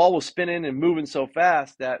the ball was spinning and moving so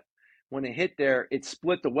fast that when it hit there, it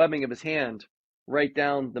split the webbing of his hand right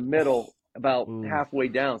down the middle, about halfway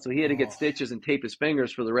down. So he had to get stitches and tape his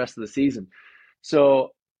fingers for the rest of the season. So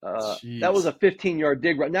that was a 15-yard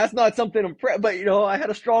dig run. That's not something but I had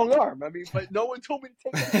a strong arm. I mean, but no one told me to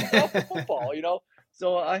take anything off the football,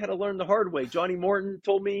 So I had to learn the hard way. Johnny Morton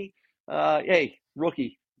told me, hey,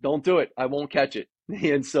 rookie, don't do it. I won't catch it.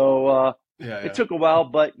 And so it took a while,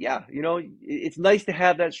 but yeah, it's nice to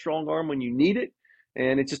have that strong arm when you need it.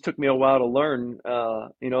 And it just took me a while to learn,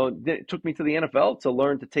 it took me to the NFL to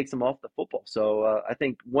learn to take some off the football. So I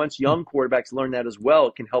think once young quarterbacks learn that as well,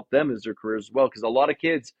 it can help them as their careers as well. Because a lot of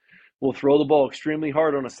kids will throw the ball extremely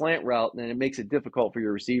hard on a slant route, and it makes it difficult for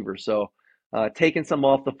your receiver. So taking some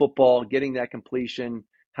off the football, getting that completion,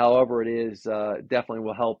 however it is, definitely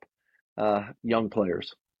will help young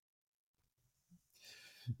players.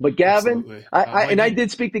 But Gavin, I did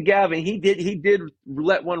speak to Gavin. He did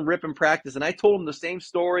let one rip in practice, and I told him the same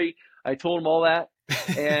story. I told him all that,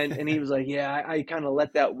 and he was like, "Yeah, I kind of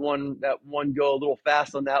let that one go a little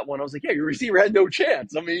fast on that one." I was like, "Yeah, your receiver had no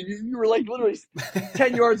chance. I mean, you were like literally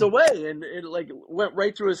 10 yards away, and it like went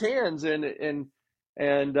right through his hands, and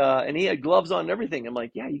he had gloves on and everything." I'm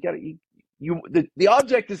like, "Yeah, you got to." The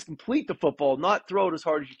object is complete the football, not throw it as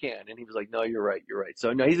hard as you can. And he was like, no, you're right.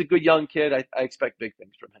 So no, he's a good young kid. I expect big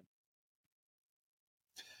things from him.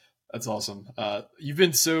 That's awesome. You've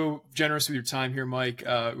been so generous with your time here, Mike.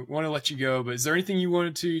 We want to let you go, but is there anything you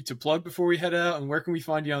wanted to plug before we head out? And where can we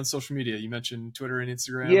find you on social media? You mentioned Twitter and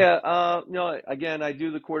Instagram. Yeah. Again, I do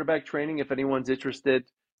the quarterback training if anyone's interested,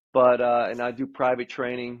 but, and I do private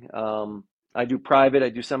training. I do private, I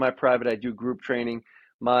do semi-private, I do group training.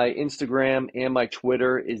 My Instagram and my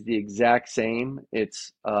Twitter is the exact same.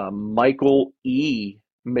 It's Michael E.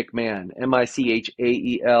 McMahon, MichaelE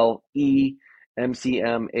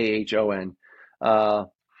McMahon.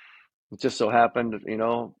 It just so happened,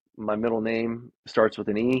 my middle name starts with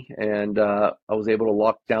an E, and I was able to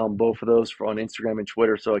lock down both of those on Instagram and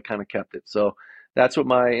Twitter, so I kind of kept it. So that's what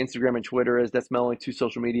my Instagram and Twitter is. That's my only two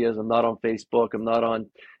social medias. I'm not on Facebook. I'm not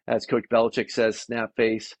on, as Coach Belichick says,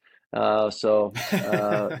 Snapface. That's all.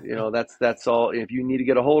 If you need to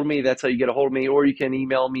get a hold of me, that's how you get a hold of me, or you can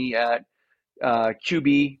email me at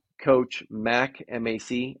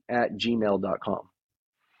qbcoachmac@gmail.com.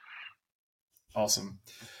 Awesome.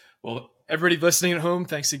 Well, everybody listening at home,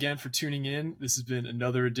 thanks again for tuning in. This has been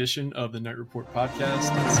another edition of the Knight Report podcast.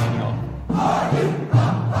 Signing off.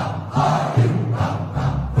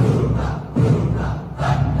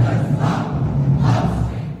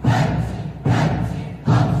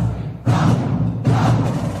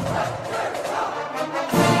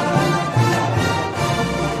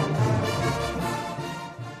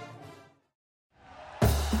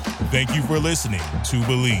 Thank you for listening to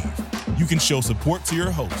Believe. You can show support to your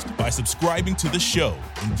host by subscribing to the show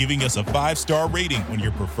and giving us a 5-star rating on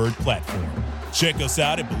your preferred platform. Check us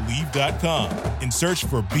out at Believe.com and search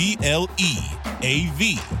for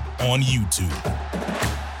BLEAV on YouTube.